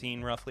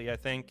 2014 roughly, I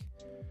think.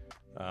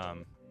 I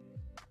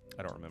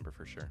don't remember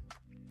for sure.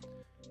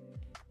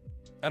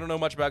 I don't know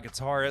much about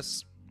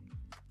guitarists,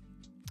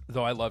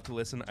 though I love to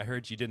listen. I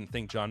heard you didn't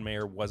think John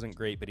Mayer wasn't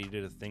great, but he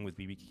did a thing with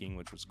B.B. King,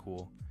 which was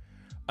cool.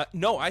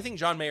 No, I think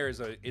John Mayer is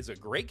a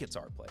great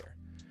guitar player.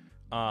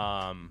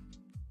 I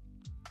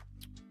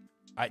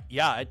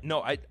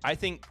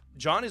think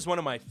John is one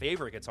of my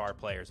favorite guitar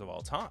players of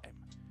all time.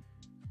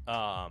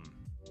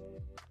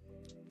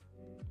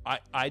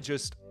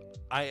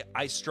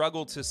 I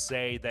struggle to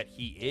say that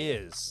he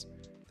is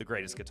the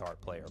greatest guitar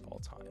player of all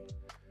time.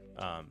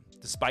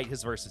 Despite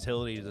his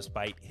versatility,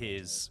 despite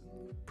his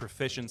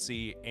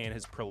proficiency and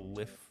his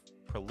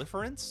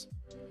proliferance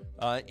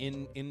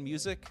in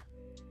music.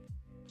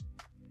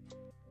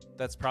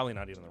 That's probably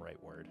not even the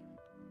right word,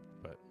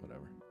 but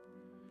whatever.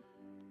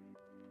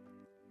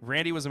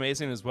 Randy was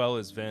amazing as well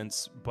as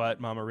Vince, but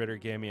Mama Ritter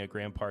gave me a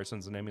Graham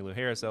Parsons and Emmylou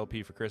Harris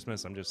LP for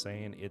Christmas. I'm just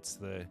saying,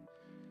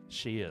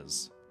 she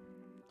is.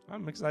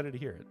 I'm excited to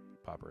hear it,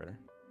 Papa Ritter.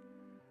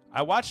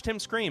 I watched him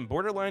scream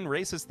borderline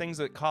racist things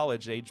at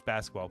college-age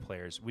basketball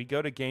players. We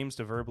go to games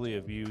to verbally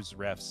abuse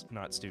refs,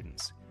 not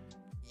students.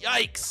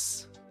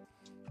 Yikes!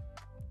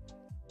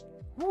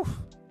 Whew.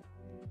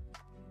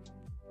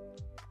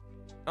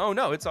 Oh,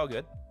 no, it's all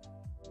good.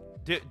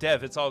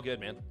 Dev, it's all good,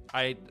 man.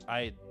 I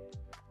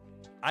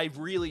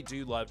really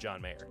do love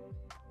John Mayer.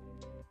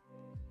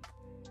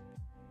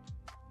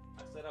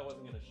 I said I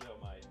wasn't going to show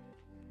my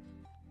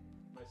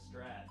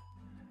Strat.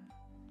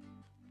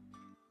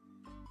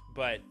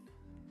 But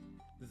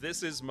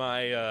this is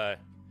my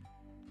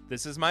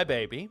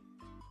baby.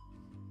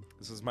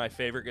 This is my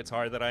favorite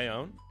guitar that I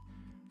own.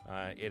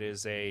 It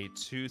is a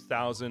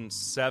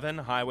 2007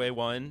 Highway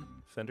 1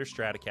 Fender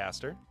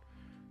Stratocaster.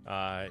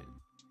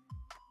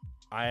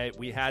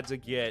 We had to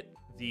get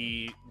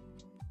the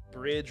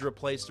bridge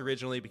replaced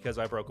originally because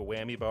I broke a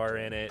whammy bar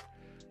in it,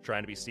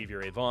 trying to be Stevie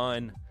Ray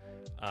Vaughan.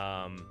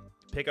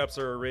 Pickups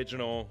are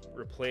original,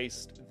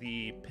 replaced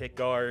the pick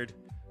guard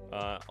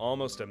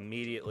almost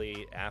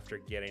immediately after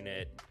getting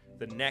it.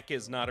 The neck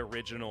is not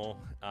original.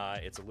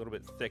 It's a little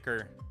bit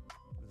thicker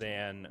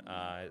than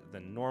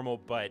normal,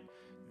 but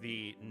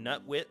the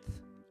nut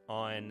width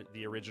on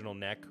the original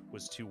neck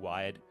was too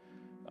wide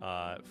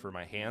for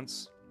my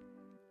hands.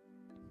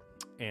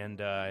 And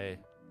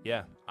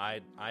yeah,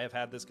 I have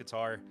had this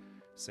guitar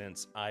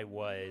since I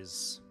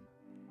was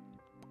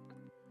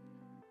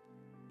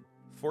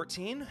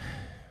 14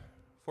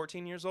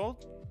 years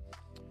old.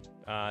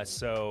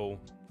 So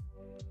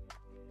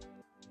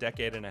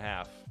decade and a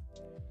half.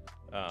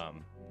 The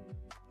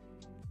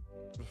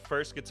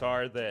first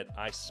guitar that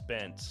I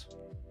spent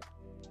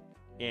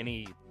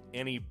any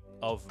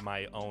of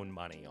my own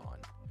money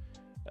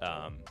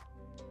on.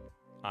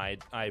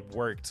 I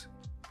worked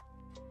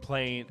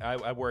playing.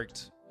 I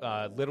worked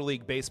Little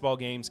League baseball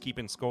games,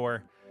 keeping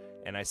score,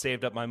 and I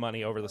saved up my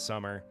money over the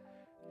summer,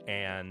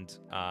 and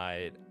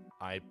I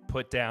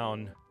put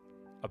down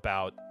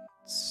about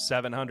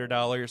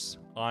 $700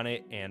 on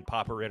it, and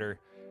Papa Ritter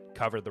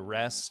covered the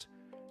rest.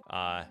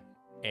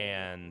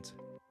 And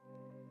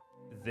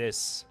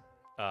this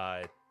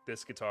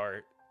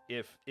guitar,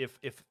 if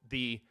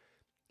the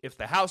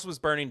house was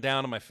burning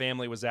down and my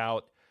family was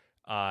out,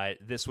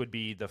 this would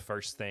be the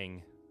first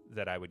thing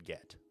that I would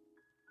get.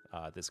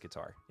 This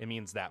guitar. It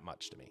means that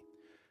much to me.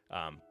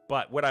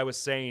 But what I was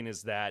saying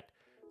is that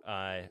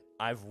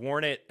I've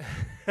worn it.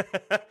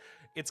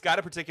 It's got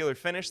a particular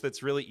finish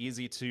that's really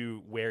easy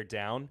to wear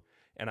down.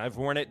 and I've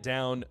worn it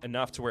down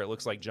enough to where it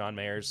looks like John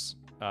Mayer's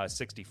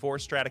 64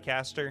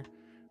 Stratocaster.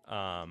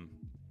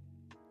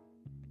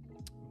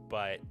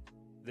 But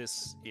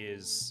this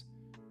is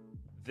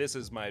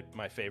my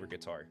favorite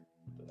guitar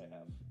that I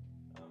have.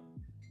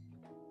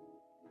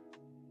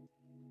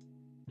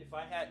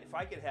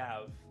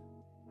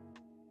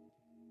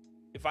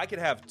 If I could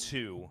have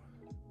two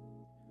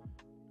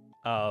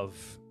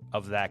of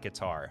that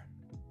guitar,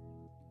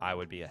 I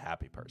would be a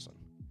happy person.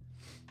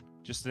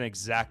 Just an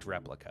exact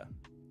replica.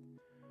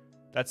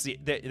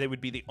 They would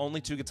be the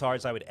only two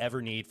guitars I would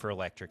ever need for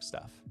electric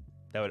stuff.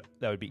 That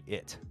would be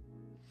it.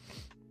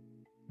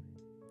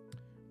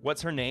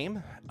 What's her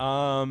name?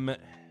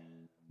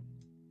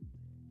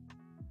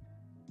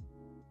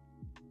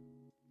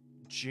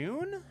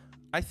 June,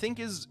 I think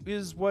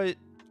is what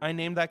I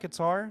named that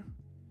guitar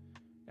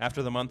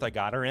after the month I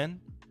got her in.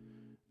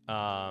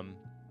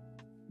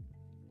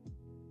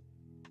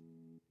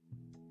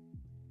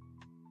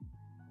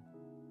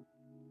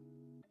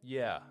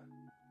 Yeah,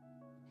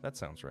 that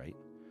sounds right.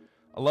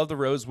 I love the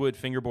rosewood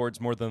fingerboards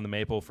more than the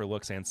maple for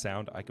looks and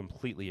sound. I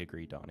completely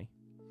agree, Donnie.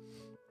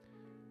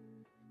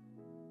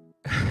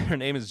 Her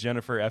name is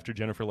Jennifer, after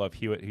Jennifer Love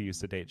Hewitt, who used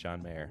to date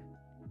John Mayer.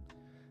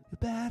 The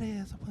body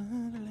is a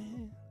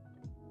wonderland.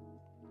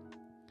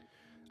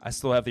 I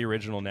still have the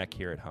original neck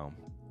here at home.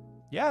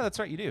 Yeah, that's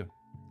right, you do.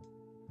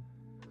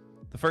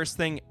 The first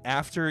thing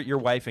after your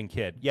wife and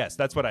kid. Yes,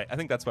 I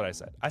think that's what I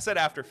said. I said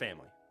after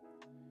family.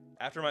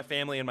 After my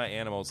family and my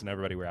animals and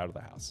everybody were out of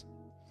the house.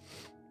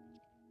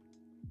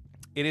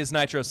 It is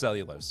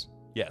nitrocellulose,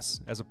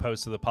 yes, as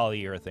opposed to the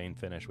polyurethane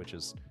finish, which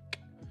is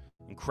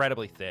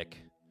incredibly thick.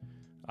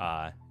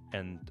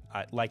 And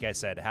like I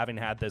said, having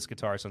had this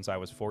guitar since I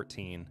was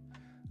 14,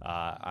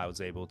 I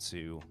was able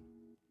to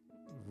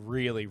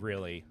really,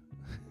 really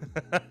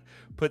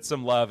put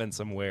some love and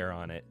some wear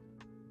on it.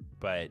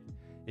 But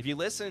if you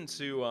listen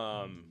to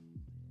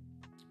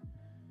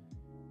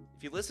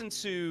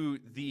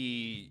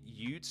the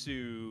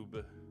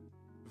YouTube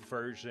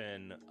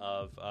version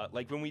of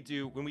like when we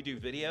do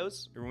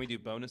videos or when we do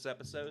bonus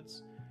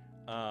episodes,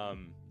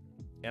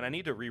 and I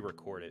need to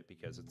re-record it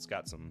because it's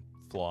got some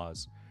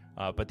flaws.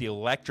 But the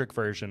electric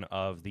version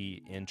of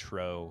the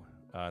intro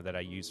that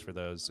I used for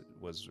those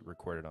was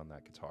recorded on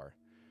that guitar.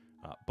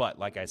 But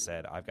like I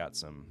said, I've got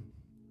some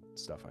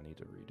stuff I need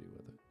to redo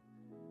with it.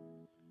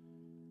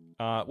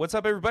 What's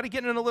up, everybody?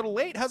 Getting in a little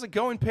late. How's it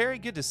going, Perry?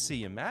 Good to see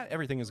you, Matt.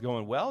 Everything is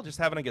going well. Just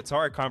having a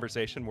guitar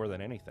conversation more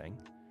than anything.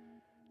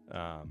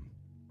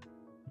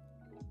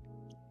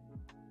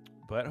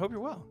 But hope you're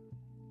well.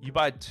 You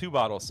buy 2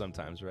 bottles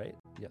sometimes, right?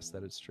 Yes,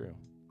 that is true.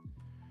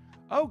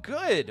 Oh,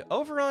 good.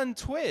 Over on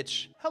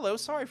Twitch. Hello,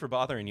 sorry for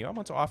bothering you. I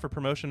want to offer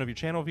promotion of your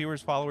channel,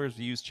 viewers, followers,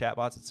 views,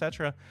 chatbots,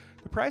 etc.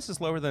 The price is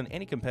lower than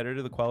any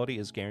competitor. The quality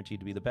is guaranteed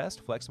to be the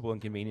best. Flexible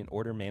and convenient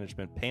order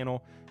management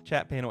panel,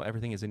 chat panel,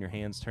 everything is in your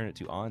hands. Turn it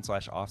to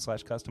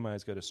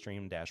on/off/customize. Go to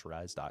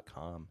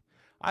stream-rise.com.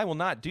 I will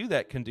not do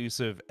that,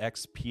 conducive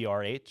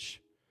XPRH.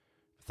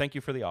 Thank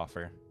you for the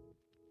offer.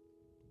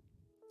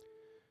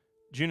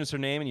 June is her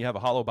name, and you have a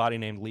hollow body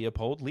named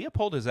Leopold.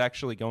 Leopold is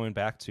actually going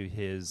back to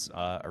his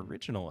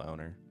original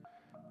owner,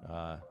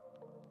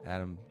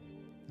 Adam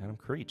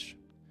Creech,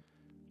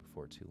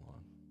 before too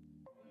long.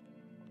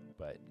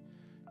 But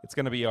it's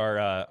going to be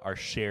our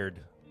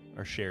shared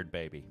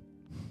baby.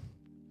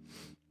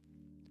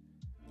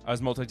 I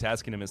was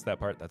multitasking to miss that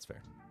part. That's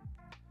fair.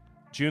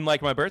 June,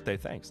 like my birthday.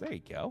 Thanks. There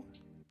you go.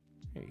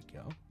 There you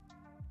go.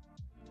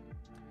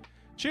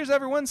 Cheers,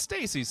 everyone.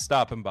 Stacy's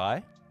stopping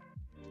by.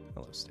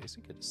 Hello,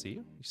 Stacy. Good to see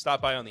you. You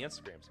stopped by on the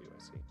Instagram, too, I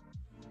see.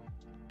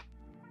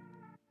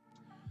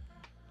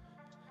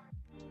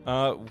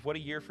 What a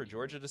year for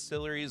Georgia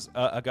distilleries.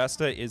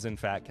 Augusta is, in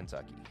fact,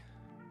 Kentucky.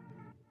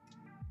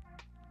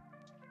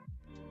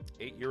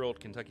 8-year-old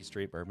Kentucky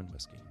straight bourbon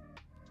whiskey.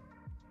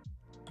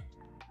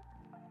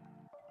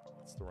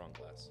 That's the wrong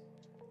glass.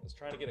 I was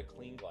trying to get a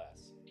clean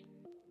glass.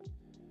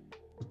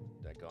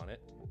 Deck on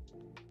it.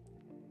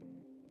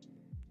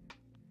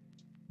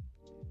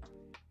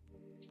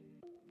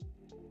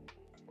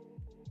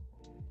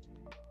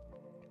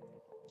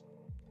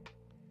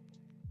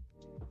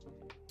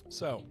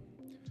 So,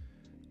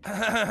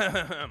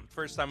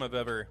 first time I've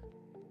ever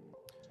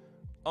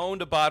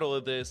owned a bottle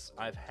of this.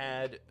 I've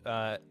had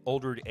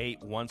Old Route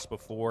 8 once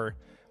before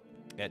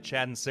at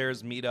Chad and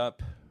Sarah's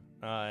meetup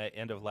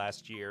end of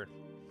last year.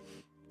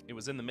 It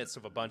was in the midst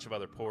of a bunch of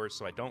other pours,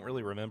 so I don't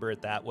really remember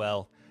it that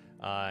well.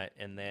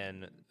 And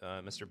then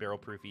Mr. Barrel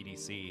Proof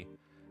EDC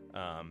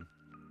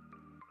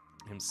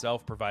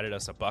himself provided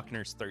us a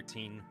Buckner's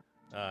 13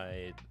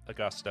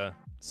 Augusta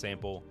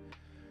sample.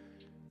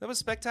 That was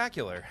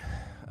spectacular.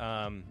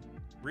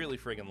 Really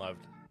friggin'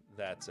 loved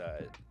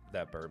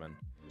that bourbon.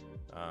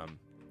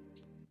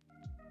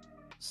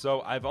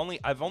 So I've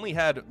only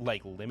had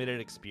like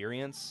limited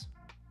experience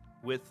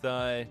with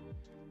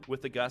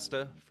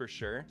Augusta for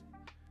sure.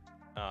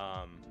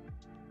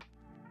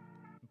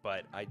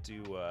 But I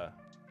do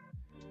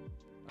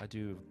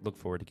look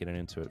forward to getting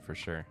into it for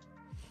sure.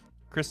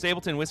 Chris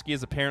Stapleton whiskey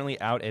is apparently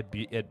out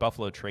at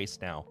Buffalo Trace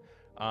now.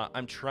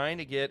 I'm trying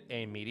to get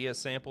a media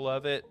sample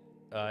of it.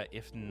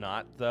 If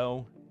not,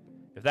 though,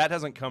 if that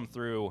doesn't come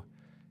through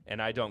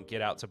and I don't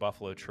get out to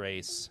Buffalo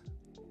Trace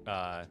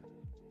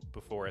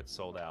before it's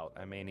sold out,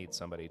 I may need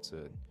somebody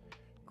to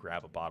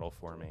grab a bottle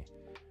for me.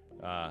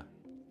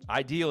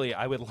 Ideally,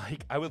 I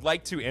would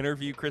like to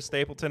interview Chris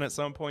Stapleton at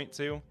some point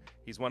too.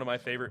 He's one of my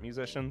favorite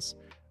musicians,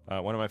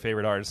 one of my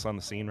favorite artists on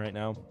the scene right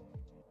now.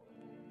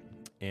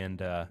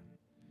 And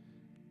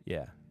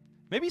yeah,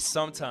 maybe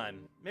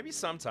sometime.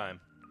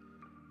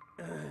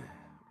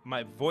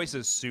 My voice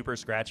is super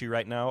scratchy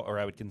right now, or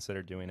I would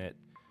consider doing it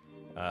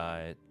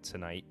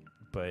tonight.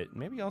 But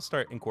maybe I'll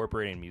start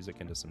incorporating music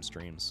into some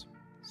streams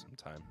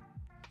sometime.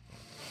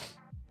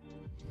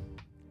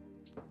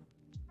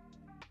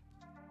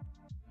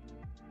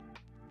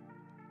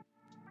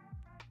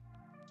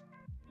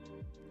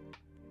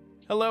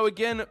 Hello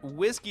again,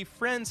 Whiskey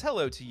friends.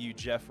 Hello to you,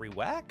 Jeffrey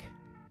Wack.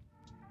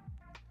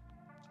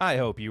 I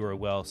hope you are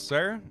well,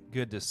 sir.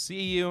 Good to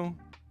see you.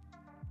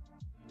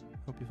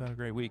 Hope you've had a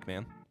great week,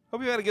 man.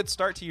 Hope you had a good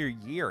start to your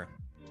year.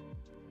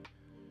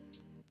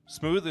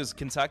 Smooth as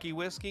Kentucky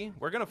whiskey?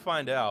 We're gonna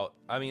find out.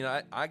 I mean,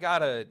 I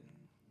gotta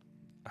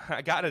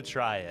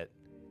try it.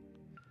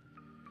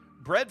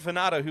 Brett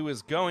Venata, who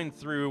is going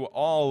through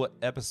all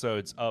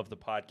episodes of the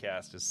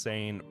podcast, is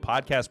saying,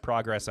 podcast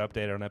progress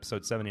update on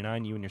episode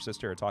 79. You and your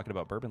sister are talking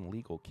about bourbon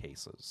legal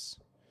cases.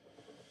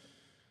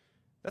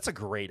 That's a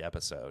great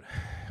episode.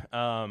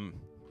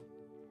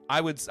 I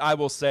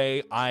will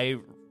say I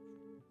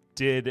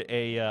did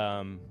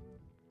a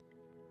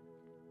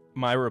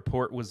my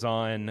report was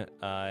on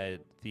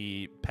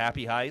the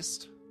Pappy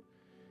heist,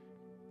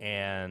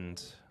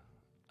 and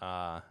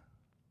I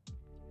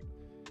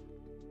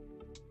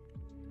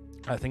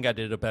think I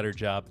did a better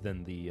job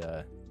than the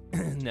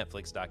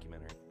Netflix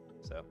documentary.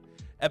 So,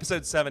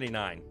 episode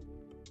 79.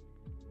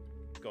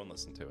 Go and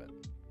listen to it.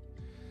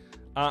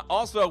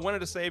 Also, I wanted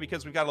to say,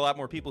 because we've got a lot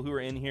more people who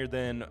are in here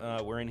than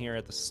were in here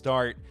at the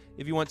start,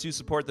 if you want to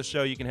support the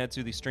show, you can head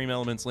to the Stream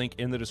Elements link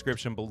in the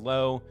description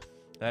below.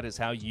 That is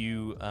how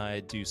you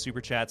do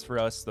super chats for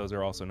us. Those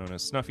are also known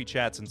as Snuffy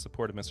Chats in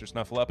support of Mr.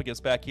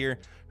 Snuffleupagus back here,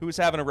 who is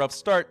having a rough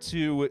start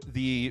to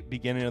the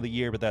beginning of the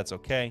year, but that's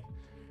okay.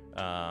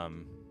 But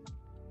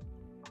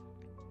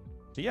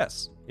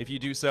yes, if you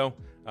do so,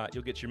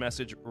 you'll get your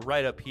message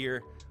right up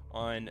here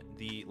on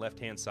the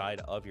left-hand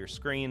side of your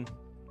screen.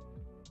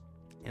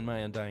 In my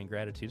undying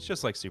gratitude. It's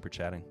just like super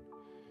chatting.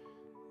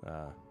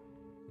 Yeah.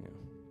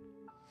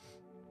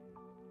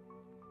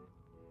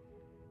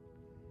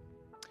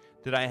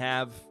 Did I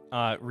have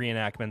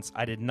reenactments?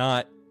 I did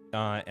not,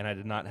 and I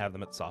did not have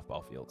them at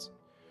softball fields.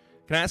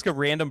 Can I ask a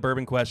random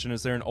bourbon question?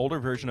 Is there an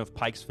older version of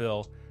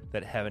Pikesville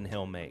that Heaven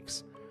Hill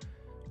makes?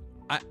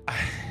 I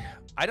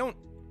don't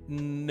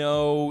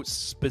know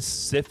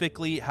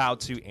specifically how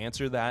to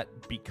answer that,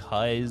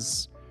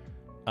 because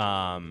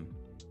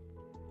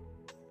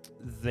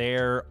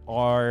there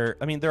are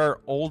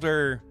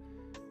older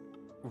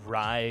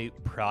rye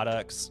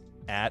products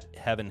at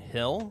Heaven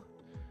Hill,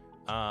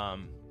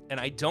 and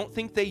I don't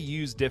think they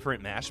use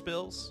different mash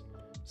bills,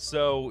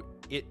 so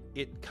it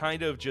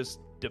kind of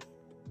just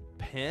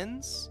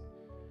depends.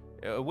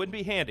 It wouldn't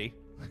be handy.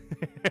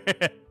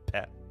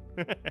 Pat.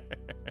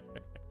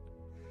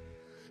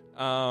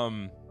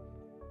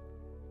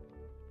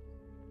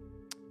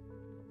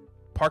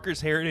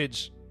 Parker's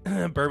Heritage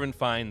Bourbon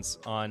Finds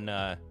on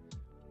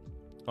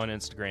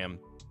Instagram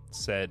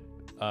said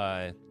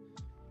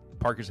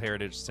Parker's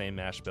Heritage, same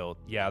mash bill.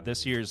 Yeah,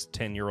 this year's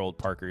 10-year-old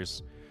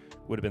Parker's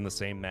would have been the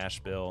same mash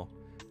bill.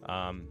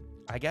 I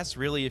guess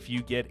really if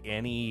you get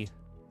any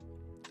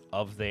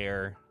of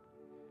their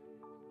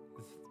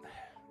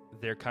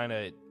kind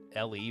of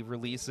LE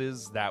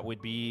releases, that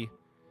would be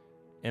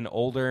an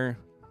older.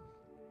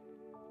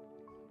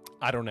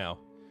 I don't know.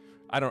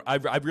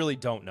 I really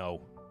don't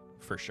know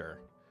for sure.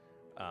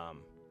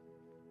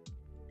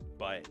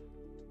 But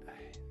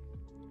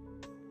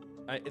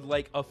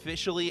like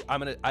officially,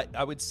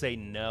 I would say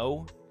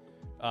no.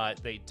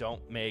 They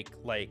don't make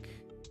like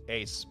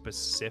a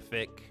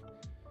specific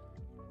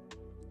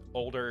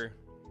older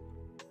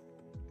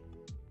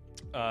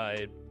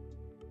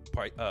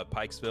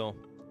Pikesville,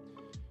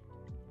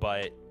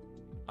 but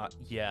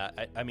yeah,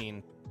 I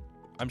mean,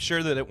 I'm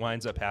sure that it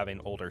winds up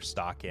having older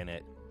stock in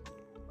it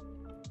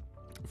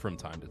from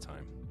time to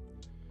time.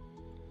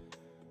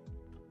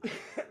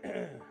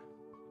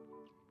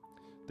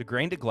 The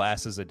grain to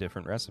glass is a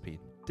different recipe.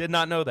 Did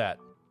not know that.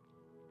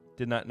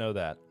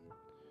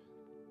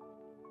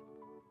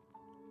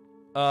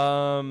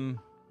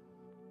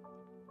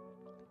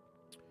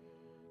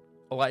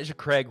 Elijah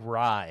Craig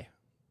rye.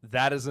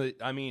 That is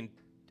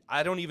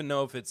I don't even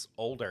know if it's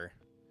older.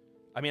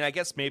 I mean, I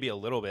guess maybe a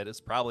little bit.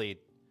 It's probably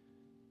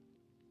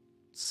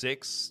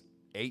 6-8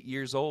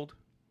 years old.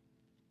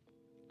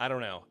 I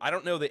don't know. I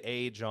don't know the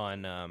age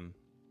on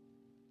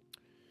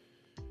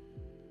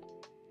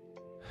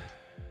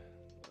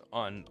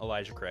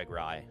Elijah Craig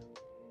rye,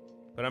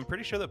 but I'm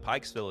pretty sure that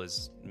Pikesville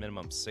is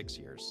minimum 6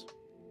 years.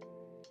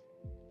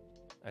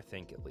 I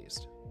think, at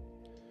least.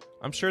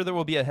 I'm sure there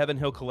will be a Heaven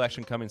Hill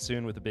collection coming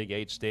soon with a big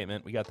age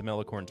statement. We got the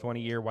Mellicorn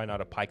 20 year. Why not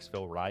a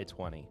Pikesville Rye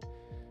 20?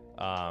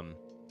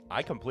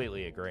 I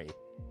completely agree,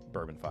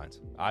 Bourbon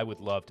Finds. I would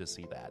love to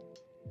see that.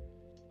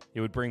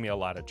 It would bring me a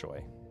lot of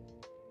joy.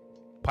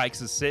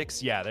 Pikes is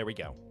 6. Yeah, there we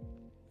go.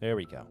 There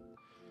we go.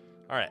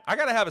 All right, I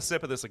got to have a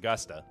sip of this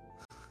Augusta.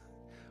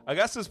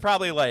 Augusta's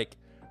probably like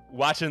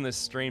watching this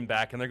stream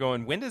back, and they're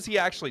going, when does he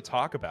actually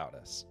talk about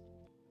us?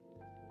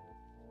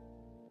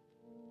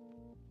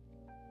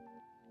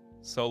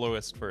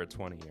 Soloist for a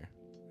 20 year.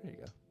 There you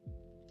go.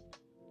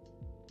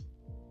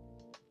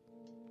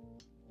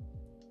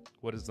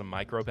 What is the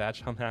micro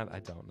batch on that? I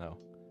don't know.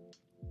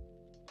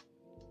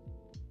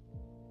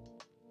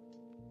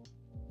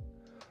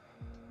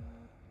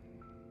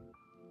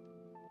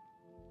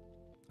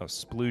 Oh,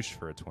 sploosh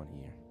for a 20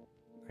 year.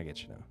 I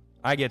get you now.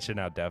 I get you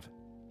now, Dev.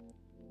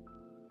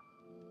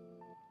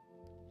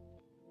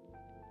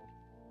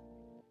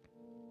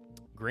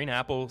 Green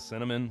apple,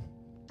 cinnamon,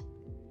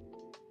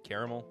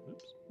 caramel.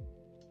 Oops.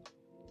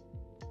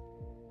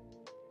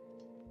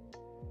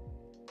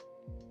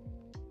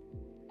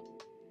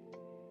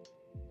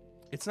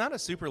 It's not a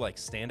super like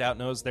standout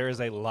nose. There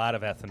is a lot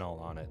of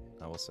ethanol on it,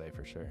 I will say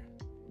for sure.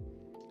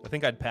 I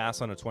think I'd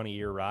pass on a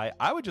 20-year rye.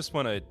 I would just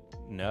want to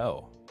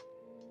know.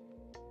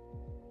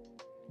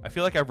 I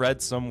feel like I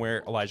read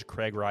somewhere Elijah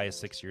Craig rye is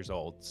 6 years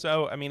old.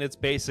 So, I mean, it's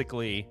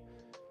basically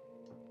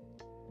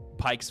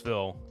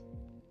Pikesville,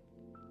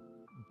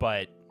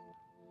 but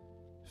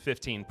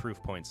 15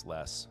 proof points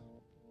less.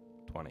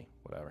 20,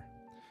 whatever.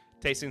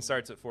 Tasting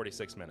starts at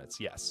 46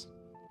 minutes. Yes.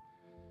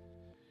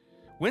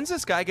 When's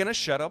this guy going to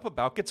shut up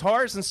about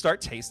guitars and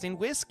start tasting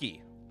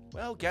whiskey?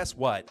 Well, guess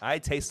what? I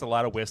taste a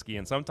lot of whiskey,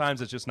 and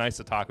sometimes it's just nice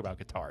to talk about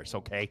guitars,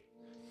 okay?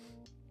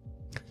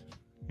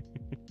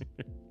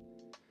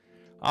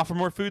 Offer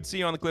more food. See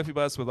you on the Cliffy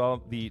Bus with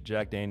all the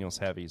Jack Daniels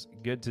heavies.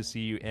 Good to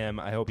see you,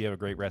 M. I hope you have a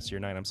great rest of your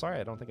night. I'm sorry,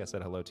 I don't think I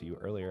said hello to you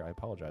earlier. I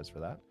apologize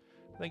for that.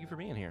 Thank you for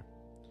being here.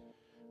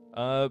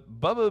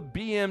 Bubba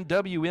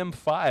BMW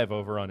M5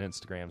 over on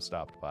Instagram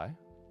stopped by.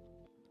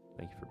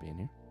 Thank you for being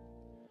here.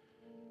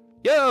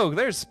 Yo,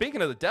 there's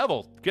speaking of the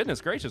devil.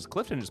 Goodness gracious,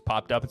 Clifton just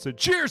popped up and said,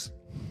 cheers!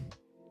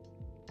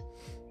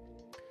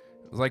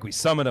 It was like we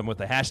summoned him with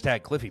the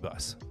hashtag Cliffy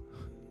Bus.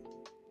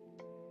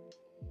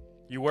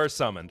 You were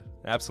summoned.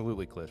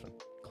 Absolutely, Clifton.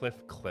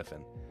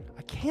 Cliffin.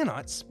 I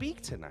cannot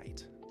speak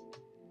tonight.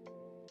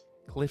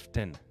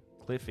 Clifton.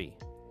 Cliffy.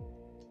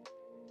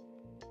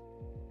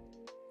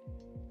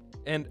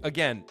 And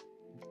again,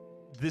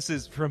 this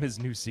is from his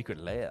new secret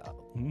layout.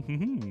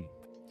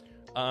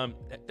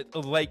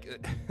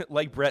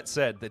 Like Brett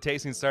said, the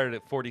tasting started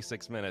at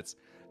 46 minutes,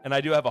 and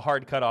I do have a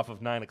hard cutoff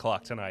of 9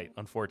 o'clock tonight,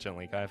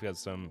 unfortunately. I've got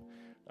some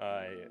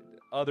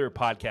other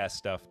podcast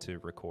stuff to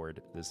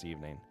record this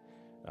evening.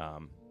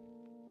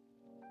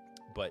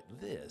 But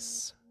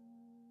this,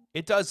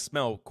 it does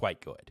smell quite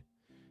good.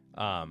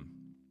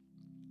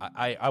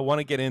 I want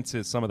to get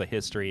into some of the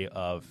history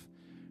of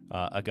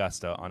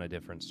Augusta on a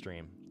different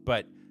stream.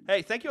 But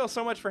hey, thank you all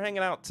so much for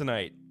hanging out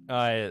tonight.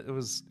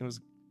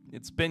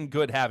 It's been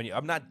good having you.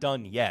 I'm not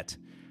done yet,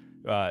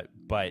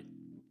 but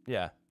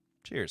yeah,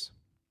 cheers.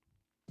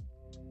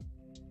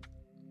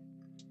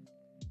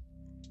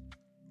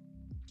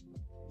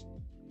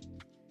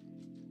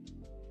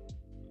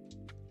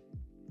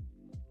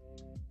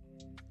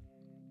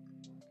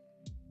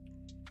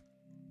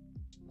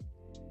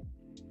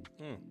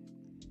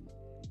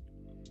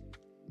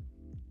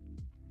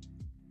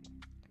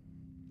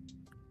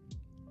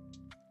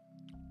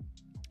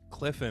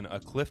 Clifton, a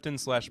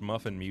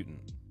Clifton/Muffin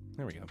mutant.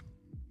 There we go.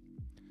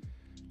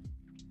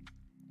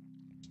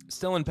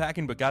 Still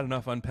unpacking, but got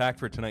enough unpacked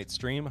for tonight's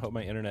stream. Hope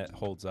my internet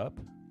holds up.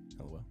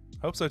 LOL.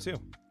 Hope so too.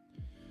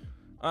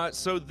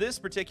 So this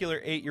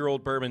particular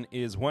 8-year-old bourbon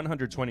is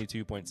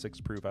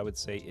 122.6 proof. I would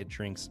say it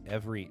drinks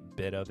every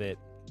bit of it.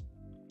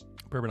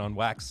 Bourbon on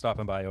Wax,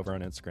 stopping by over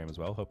on Instagram as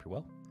well. Hope you're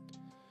well.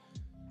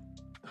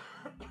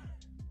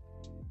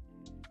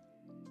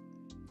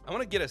 I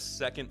want to get a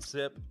second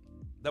sip.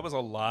 That was a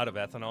lot of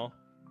ethanol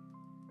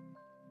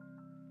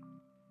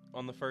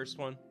on the first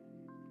one.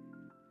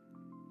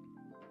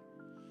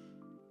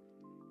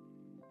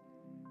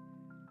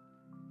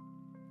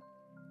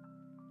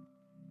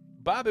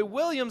 Bobby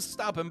Williams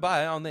stopping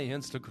by on the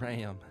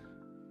Instagram.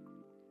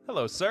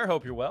 Hello, sir.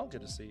 Hope you're well.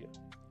 Good to see you.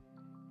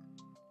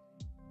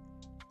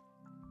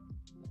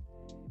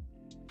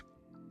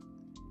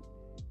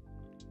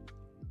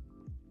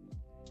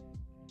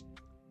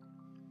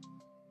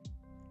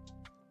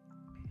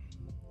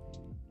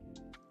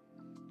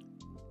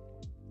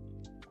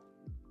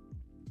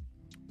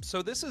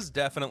 So this is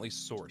definitely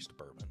sourced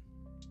bourbon,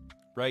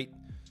 right?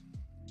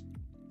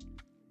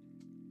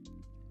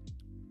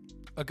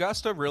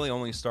 Augusta really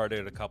only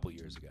started a couple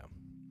years ago.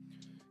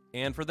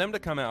 And for them to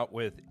come out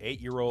with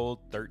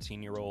 8-year-old,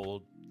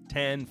 13-year-old,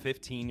 10,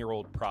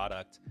 15-year-old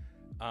product,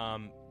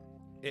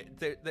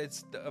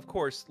 it's, of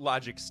course,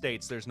 logic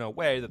states there's no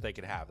way that they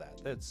could have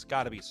that. That's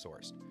got to be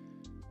sourced.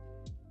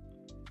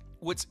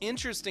 What's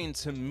interesting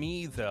to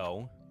me,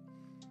 though,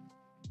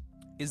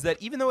 is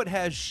that even though it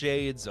has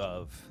shades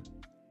of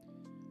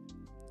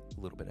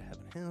a little bit of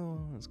Heaven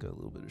Hill. It's got a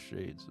little bit of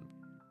shades of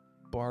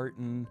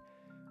Barton.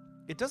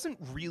 It doesn't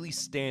really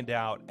stand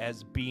out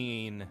as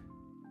being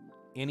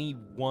any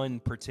one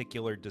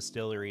particular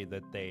distillery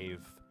that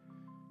they've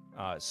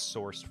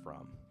sourced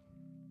from.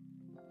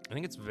 I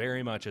think it's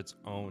very much its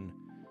own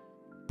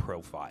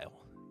profile.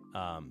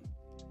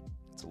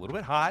 It's a little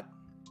bit hot,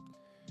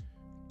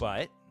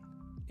 but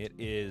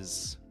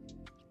it's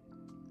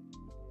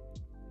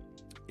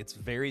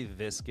very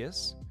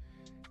viscous.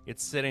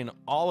 It's sitting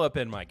all up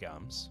in my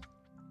gums.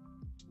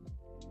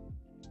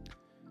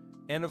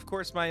 And of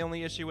course, my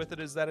only issue with it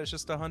is that it's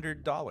just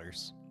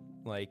 $100.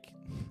 Like,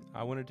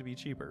 I want it to be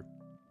cheaper.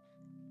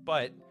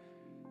 But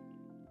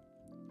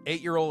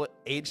 8-year-old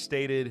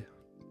age-stated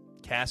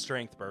cask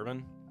strength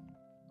bourbon,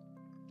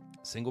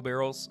 single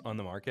barrels on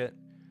the market.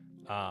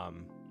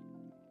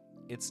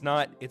 It's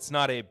not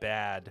a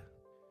bad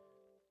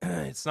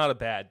it's not a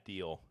bad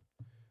deal,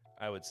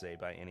 I would say,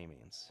 by any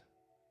means.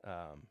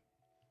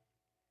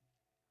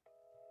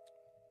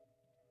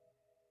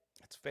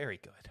 It's very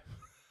good.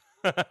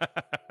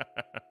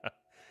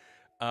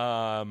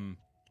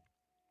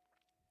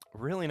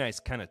 Really nice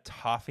kind of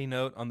toffee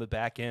note on the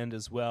back end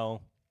as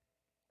well.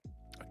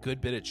 A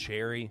good bit of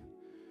cherry.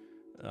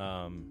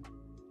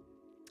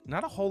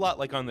 Not a whole lot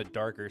like on the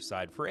darker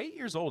side. For 8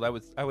 years old, I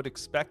would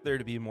expect there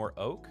to be more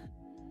oak.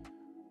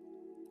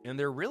 And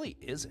there really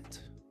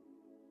isn't.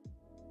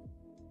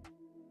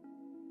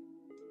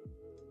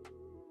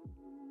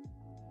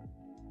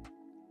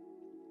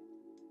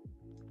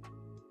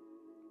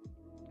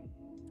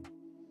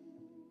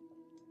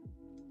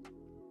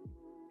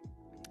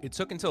 It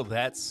took until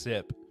that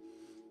sip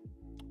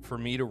for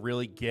me to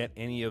really get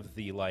any of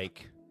the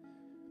like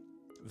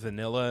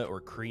vanilla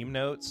or cream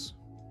notes.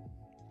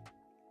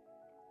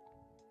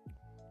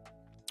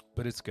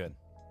 But it's good.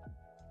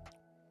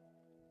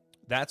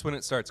 That's when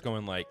it starts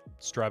going like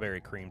strawberry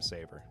cream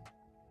savor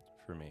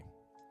for me.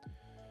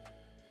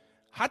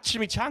 Hot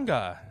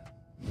chimichanga.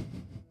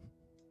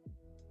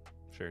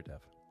 Sure,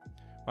 Dev.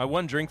 My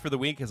one drink for the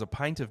week is a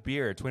pint of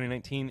beer,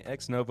 2019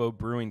 Ex Novo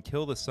Brewing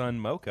Kill the Sun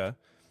Mocha.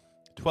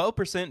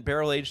 12%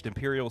 barrel-aged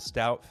imperial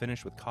stout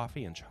finished with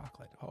coffee and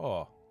chocolate.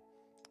 Oh,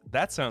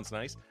 that sounds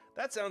nice.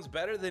 That sounds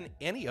better than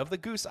any of the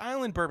Goose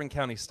Island Bourbon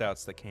County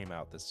stouts that came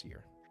out this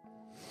year.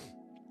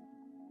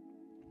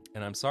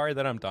 And I'm sorry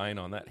that I'm dying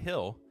on that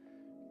hill,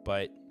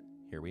 but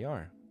here we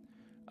are.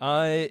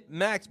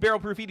 Max, Barrel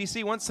Proof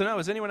EDC wants to know,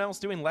 is anyone else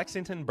doing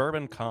Lexington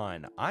Bourbon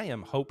Con? I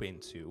am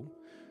hoping to.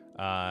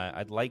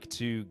 I'd like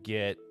to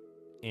get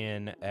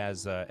in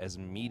as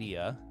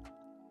media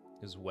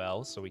as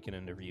well, so we can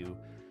interview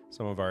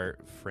some of our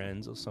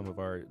friends, some of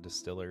our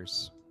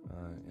distillers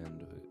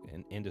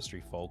and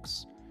industry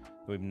folks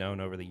that we've known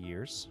over the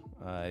years.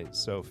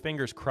 So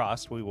fingers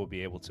crossed we will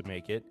be able to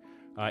make it.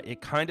 It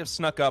kind of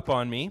snuck up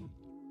on me.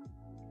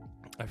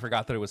 I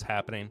forgot that it was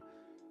happening.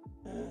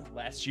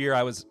 Last year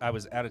I was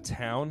out of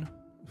town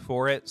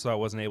for it, so I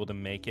wasn't able to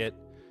make it.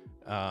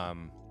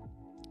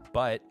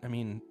 But I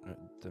mean,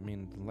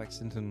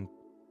 Lexington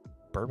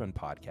Bourbon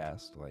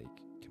Podcast, like,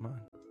 come on.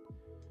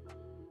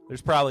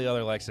 There's probably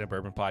other Lexington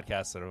Bourbon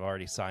podcasts that have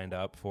already signed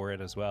up for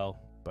it as well,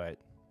 but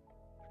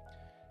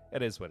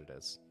it is what it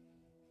is.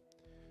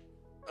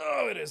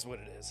 Oh, it is what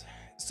it is.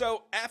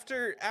 So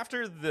after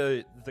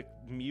the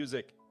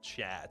music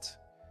chat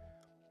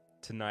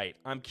tonight,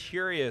 I'm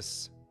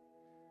curious.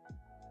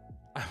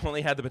 I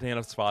only had the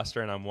Bananas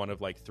Foster, and I'm one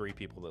of like 3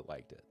 people that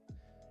liked it.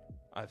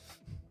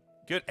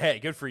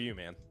 Good for you,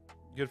 man.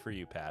 Good for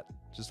you, Pat.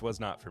 Just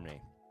was not for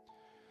me.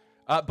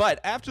 But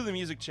after the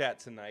music chat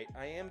tonight,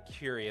 I am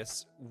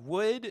curious,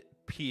 would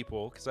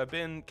people, because I've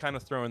been kind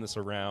of throwing this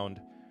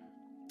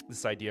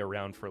idea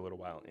around for a little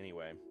while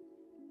anyway,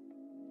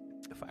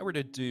 if I were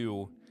to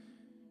do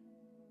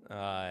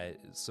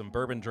some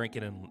bourbon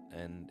drinking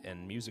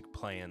and music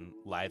playing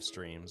live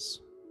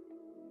streams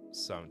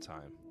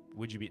sometime,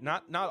 would you be,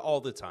 not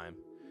all the time,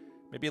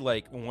 maybe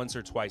like once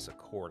or twice a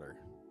quarter,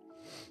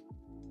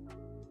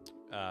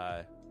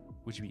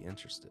 would you be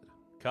interested?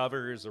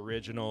 Covers,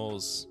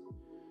 originals,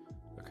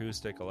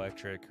 acoustic,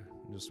 electric,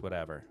 just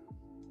whatever.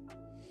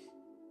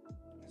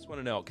 I just want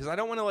to know, because I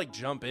don't want to like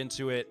jump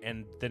into it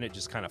and then it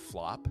just kind of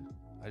flop.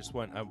 I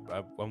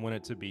want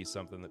it to be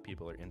something that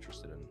people are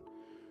interested in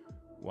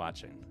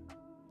watching.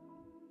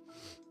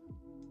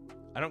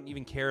 I don't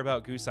even care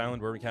about Goose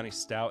Island Bourbon County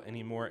Stout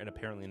anymore, and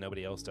apparently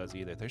nobody else does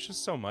either. There's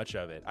just so much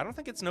of it. I don't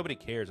think it's nobody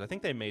cares. I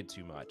think they made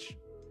too much.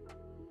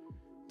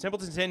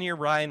 Templeton 10-year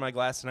rye in my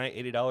glass tonight,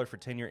 $80 for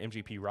 10-year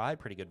MGP rye.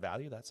 Pretty good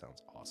value. That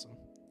sounds awesome.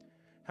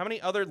 How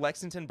many other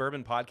Lexington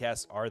Bourbon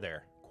podcasts are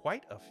there?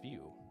 Quite a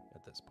few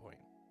at this point.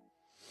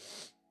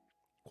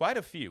 Quite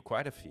a few.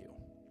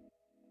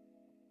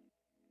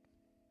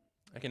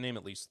 I can name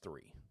at least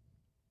 3.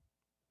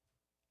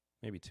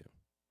 Maybe 2.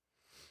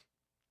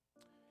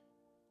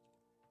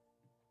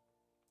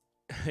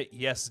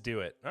 Yes,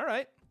 do it. All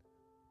right.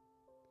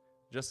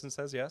 Justin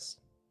says yes.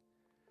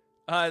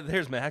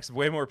 There's Max.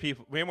 Way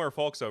more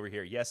folks over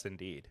here. Yes,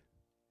 indeed.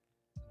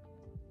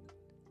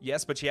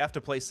 Yes, but you have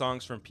to play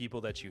songs from people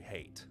that you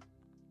hate.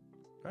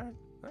 All right,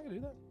 I can do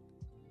that.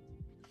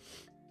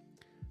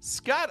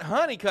 Scott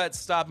Honeycutt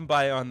stopping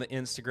by on the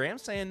Instagram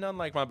saying none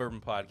like my bourbon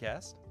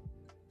podcast.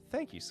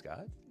 Thank you,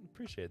 Scott.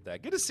 Appreciate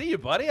that. Good to see you,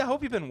 buddy. I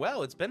hope you've been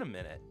well. It's been a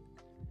minute.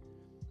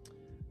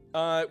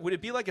 Would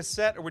it be like a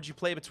set, or would you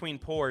play between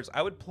pours?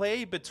 I would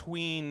play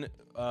between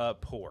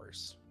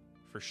pours,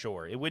 for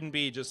sure. It wouldn't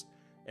be just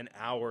an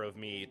hour of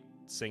me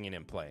singing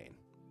and playing.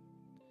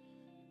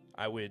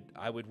 I would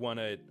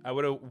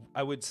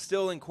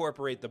still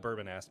incorporate the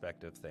bourbon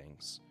aspect of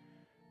things,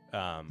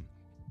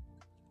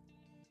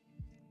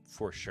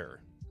 for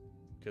sure,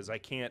 because I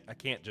can't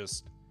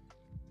just,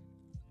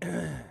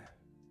 I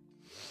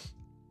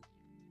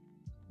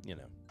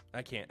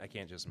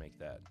can't just make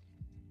that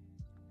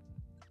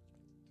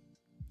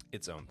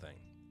its own thing.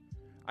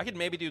 I could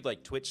maybe do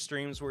like Twitch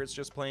streams where it's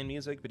just playing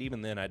music, but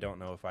even then, I don't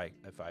know if I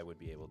would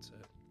be able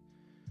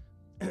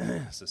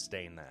to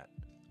sustain that.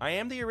 I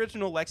am the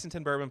original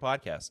Lexington Bourbon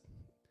podcast.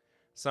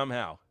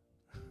 Somehow.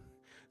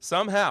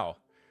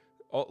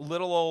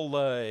 Little old,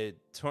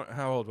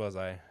 how old was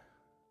I?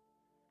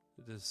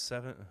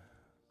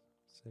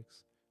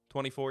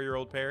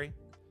 24-year-old Perry.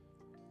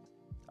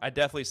 I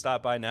definitely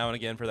stop by now and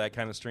again for that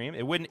kind of stream.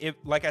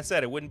 Like I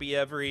said, it wouldn't be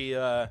every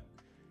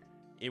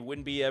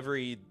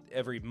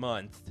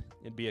month.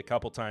 It'd be a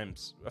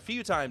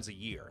few times a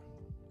year.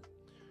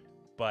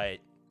 But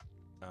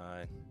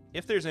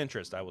if there's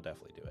interest, I will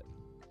definitely do it.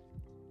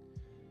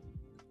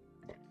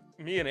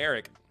 Me and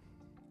Eric,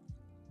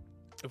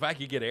 if I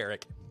could get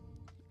Eric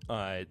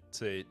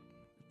to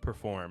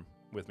perform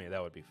with me,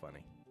 that would be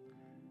funny.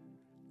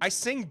 I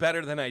sing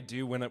better than I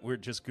do when we're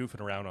just goofing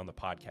around on the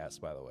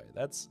podcast, by the way.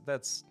 That's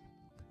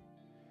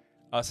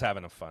us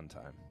having a fun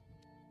time.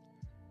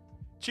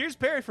 Cheers,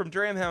 Perry from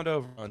Dramhound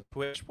over on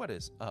Twitch. What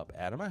is up,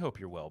 Adam? I hope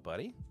you're well,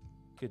 buddy.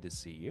 Good to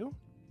see you.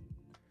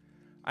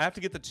 I have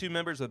to get the 2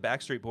 members of the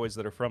Backstreet Boys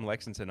that are from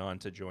Lexington on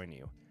to join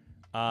you.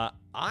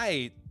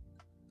 I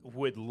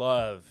would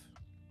love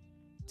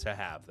to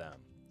have them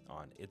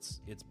on. It's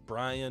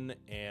Brian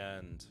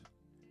and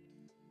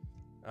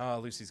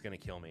Lucy's gonna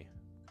kill me.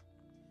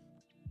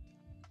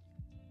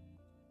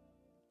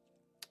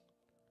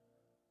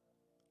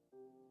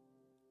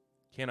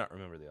 Cannot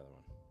remember the other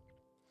one.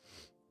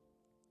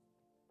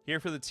 Here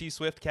for the T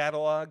Swift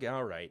catalog.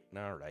 All right.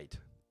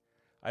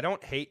 I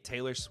don't hate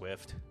Taylor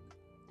Swift.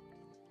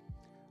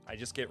 I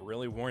just get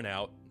really worn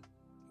out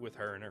with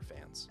her and her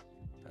fans.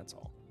 That's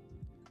all.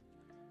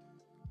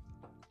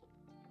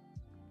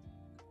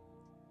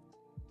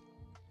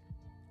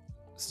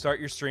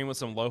 Start your stream with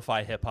some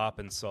lo-fi hip-hop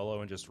and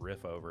solo and just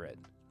riff over it.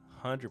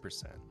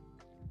 100%.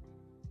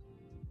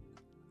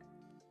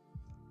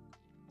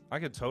 I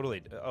could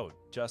totally... Oh,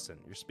 Justin,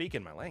 you're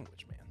speaking my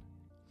language, man.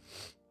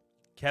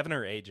 Kevin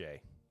or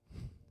AJ?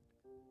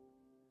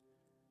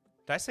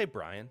 Did I say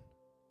Brian?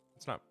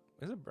 It's not...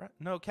 Is it Brian?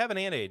 No, Kevin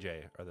and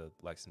AJ are the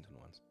Lexington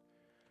ones.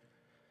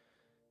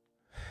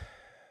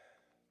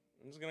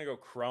 I'm just going to go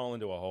crawl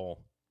into a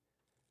hole.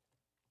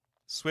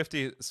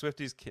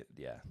 Swifty's kid...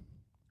 Yeah.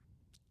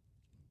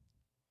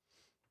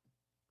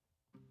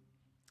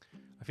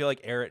 I feel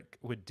like Eric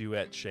would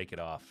duet Shake It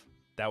Off.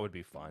 That would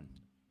be fun.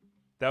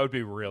 That would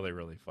be really,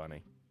 really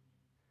funny.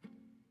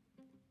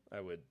 I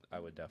would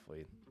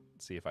definitely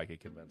see if I could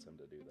convince him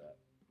to do that.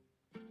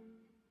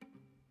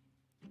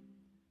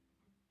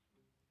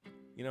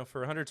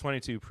 For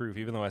 122 proof,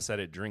 even though I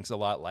said it drinks a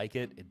lot like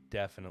it, it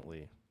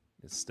definitely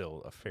is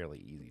still a fairly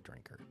easy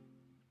drinker.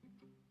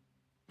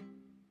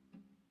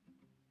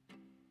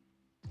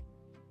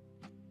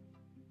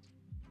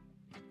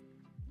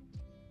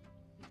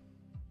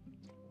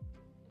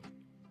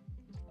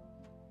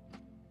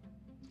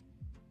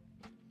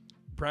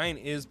 Brian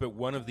is, but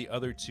one of the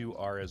other 2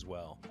 are as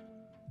well.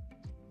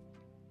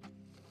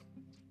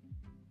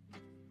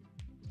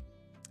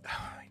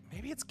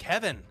 Maybe it's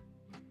Kevin.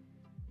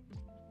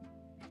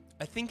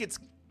 I think it's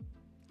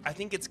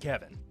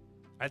Kevin.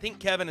 I think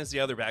Kevin is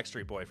the other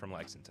Backstreet Boy from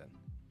Lexington.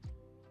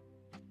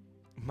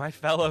 My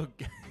fellow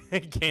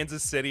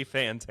Kansas City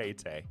fan,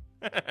 Tay-Tay.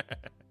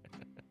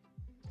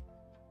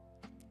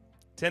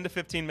 10 to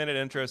 15 minute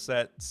intro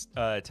sets,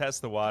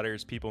 test the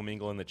waters, people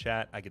mingle in the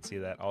chat. I could see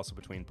that also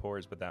between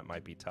pours, but that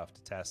might be tough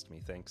to test,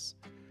 methinks.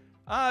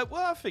 Well,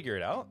 I'll figure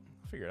it out.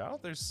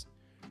 There's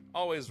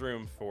always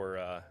room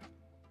for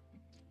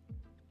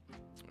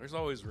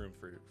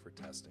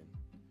testing.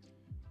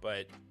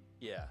 But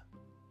yeah,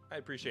 I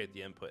appreciate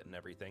the input and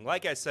everything.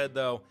 Like I said,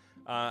 though,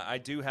 I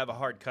do have a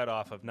hard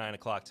cutoff of 9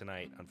 o'clock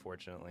tonight,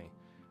 unfortunately.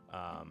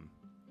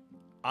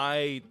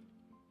 I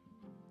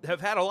have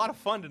had a lot of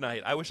fun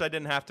tonight. I wish I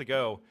didn't have to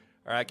go,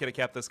 or I could have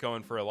kept this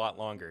going for a lot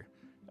longer.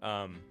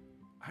 I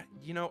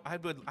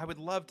would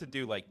love to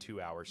do like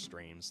 2-hour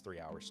streams,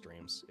 3-hour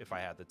streams if I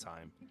had the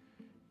time.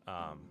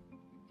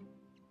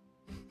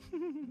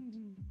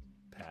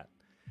 Pat.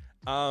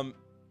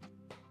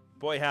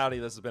 Boy, howdy,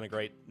 this has been a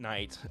great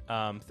night.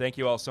 Thank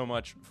you all so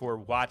much for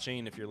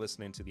watching. If you're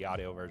listening to the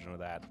audio version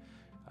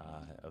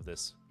of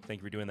this,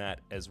 thank you for doing that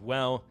as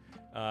well.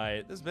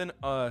 This has been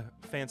a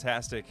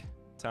fantastic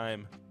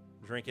time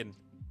drinking,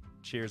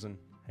 cheers, and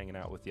hanging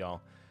out with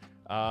y'all.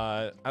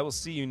 I will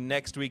see you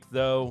next week,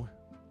 though.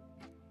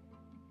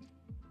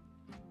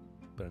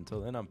 But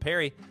until then, I'm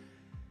Perry,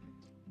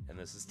 and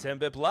this is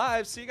TIMBP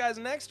Live. See you guys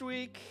next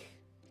week.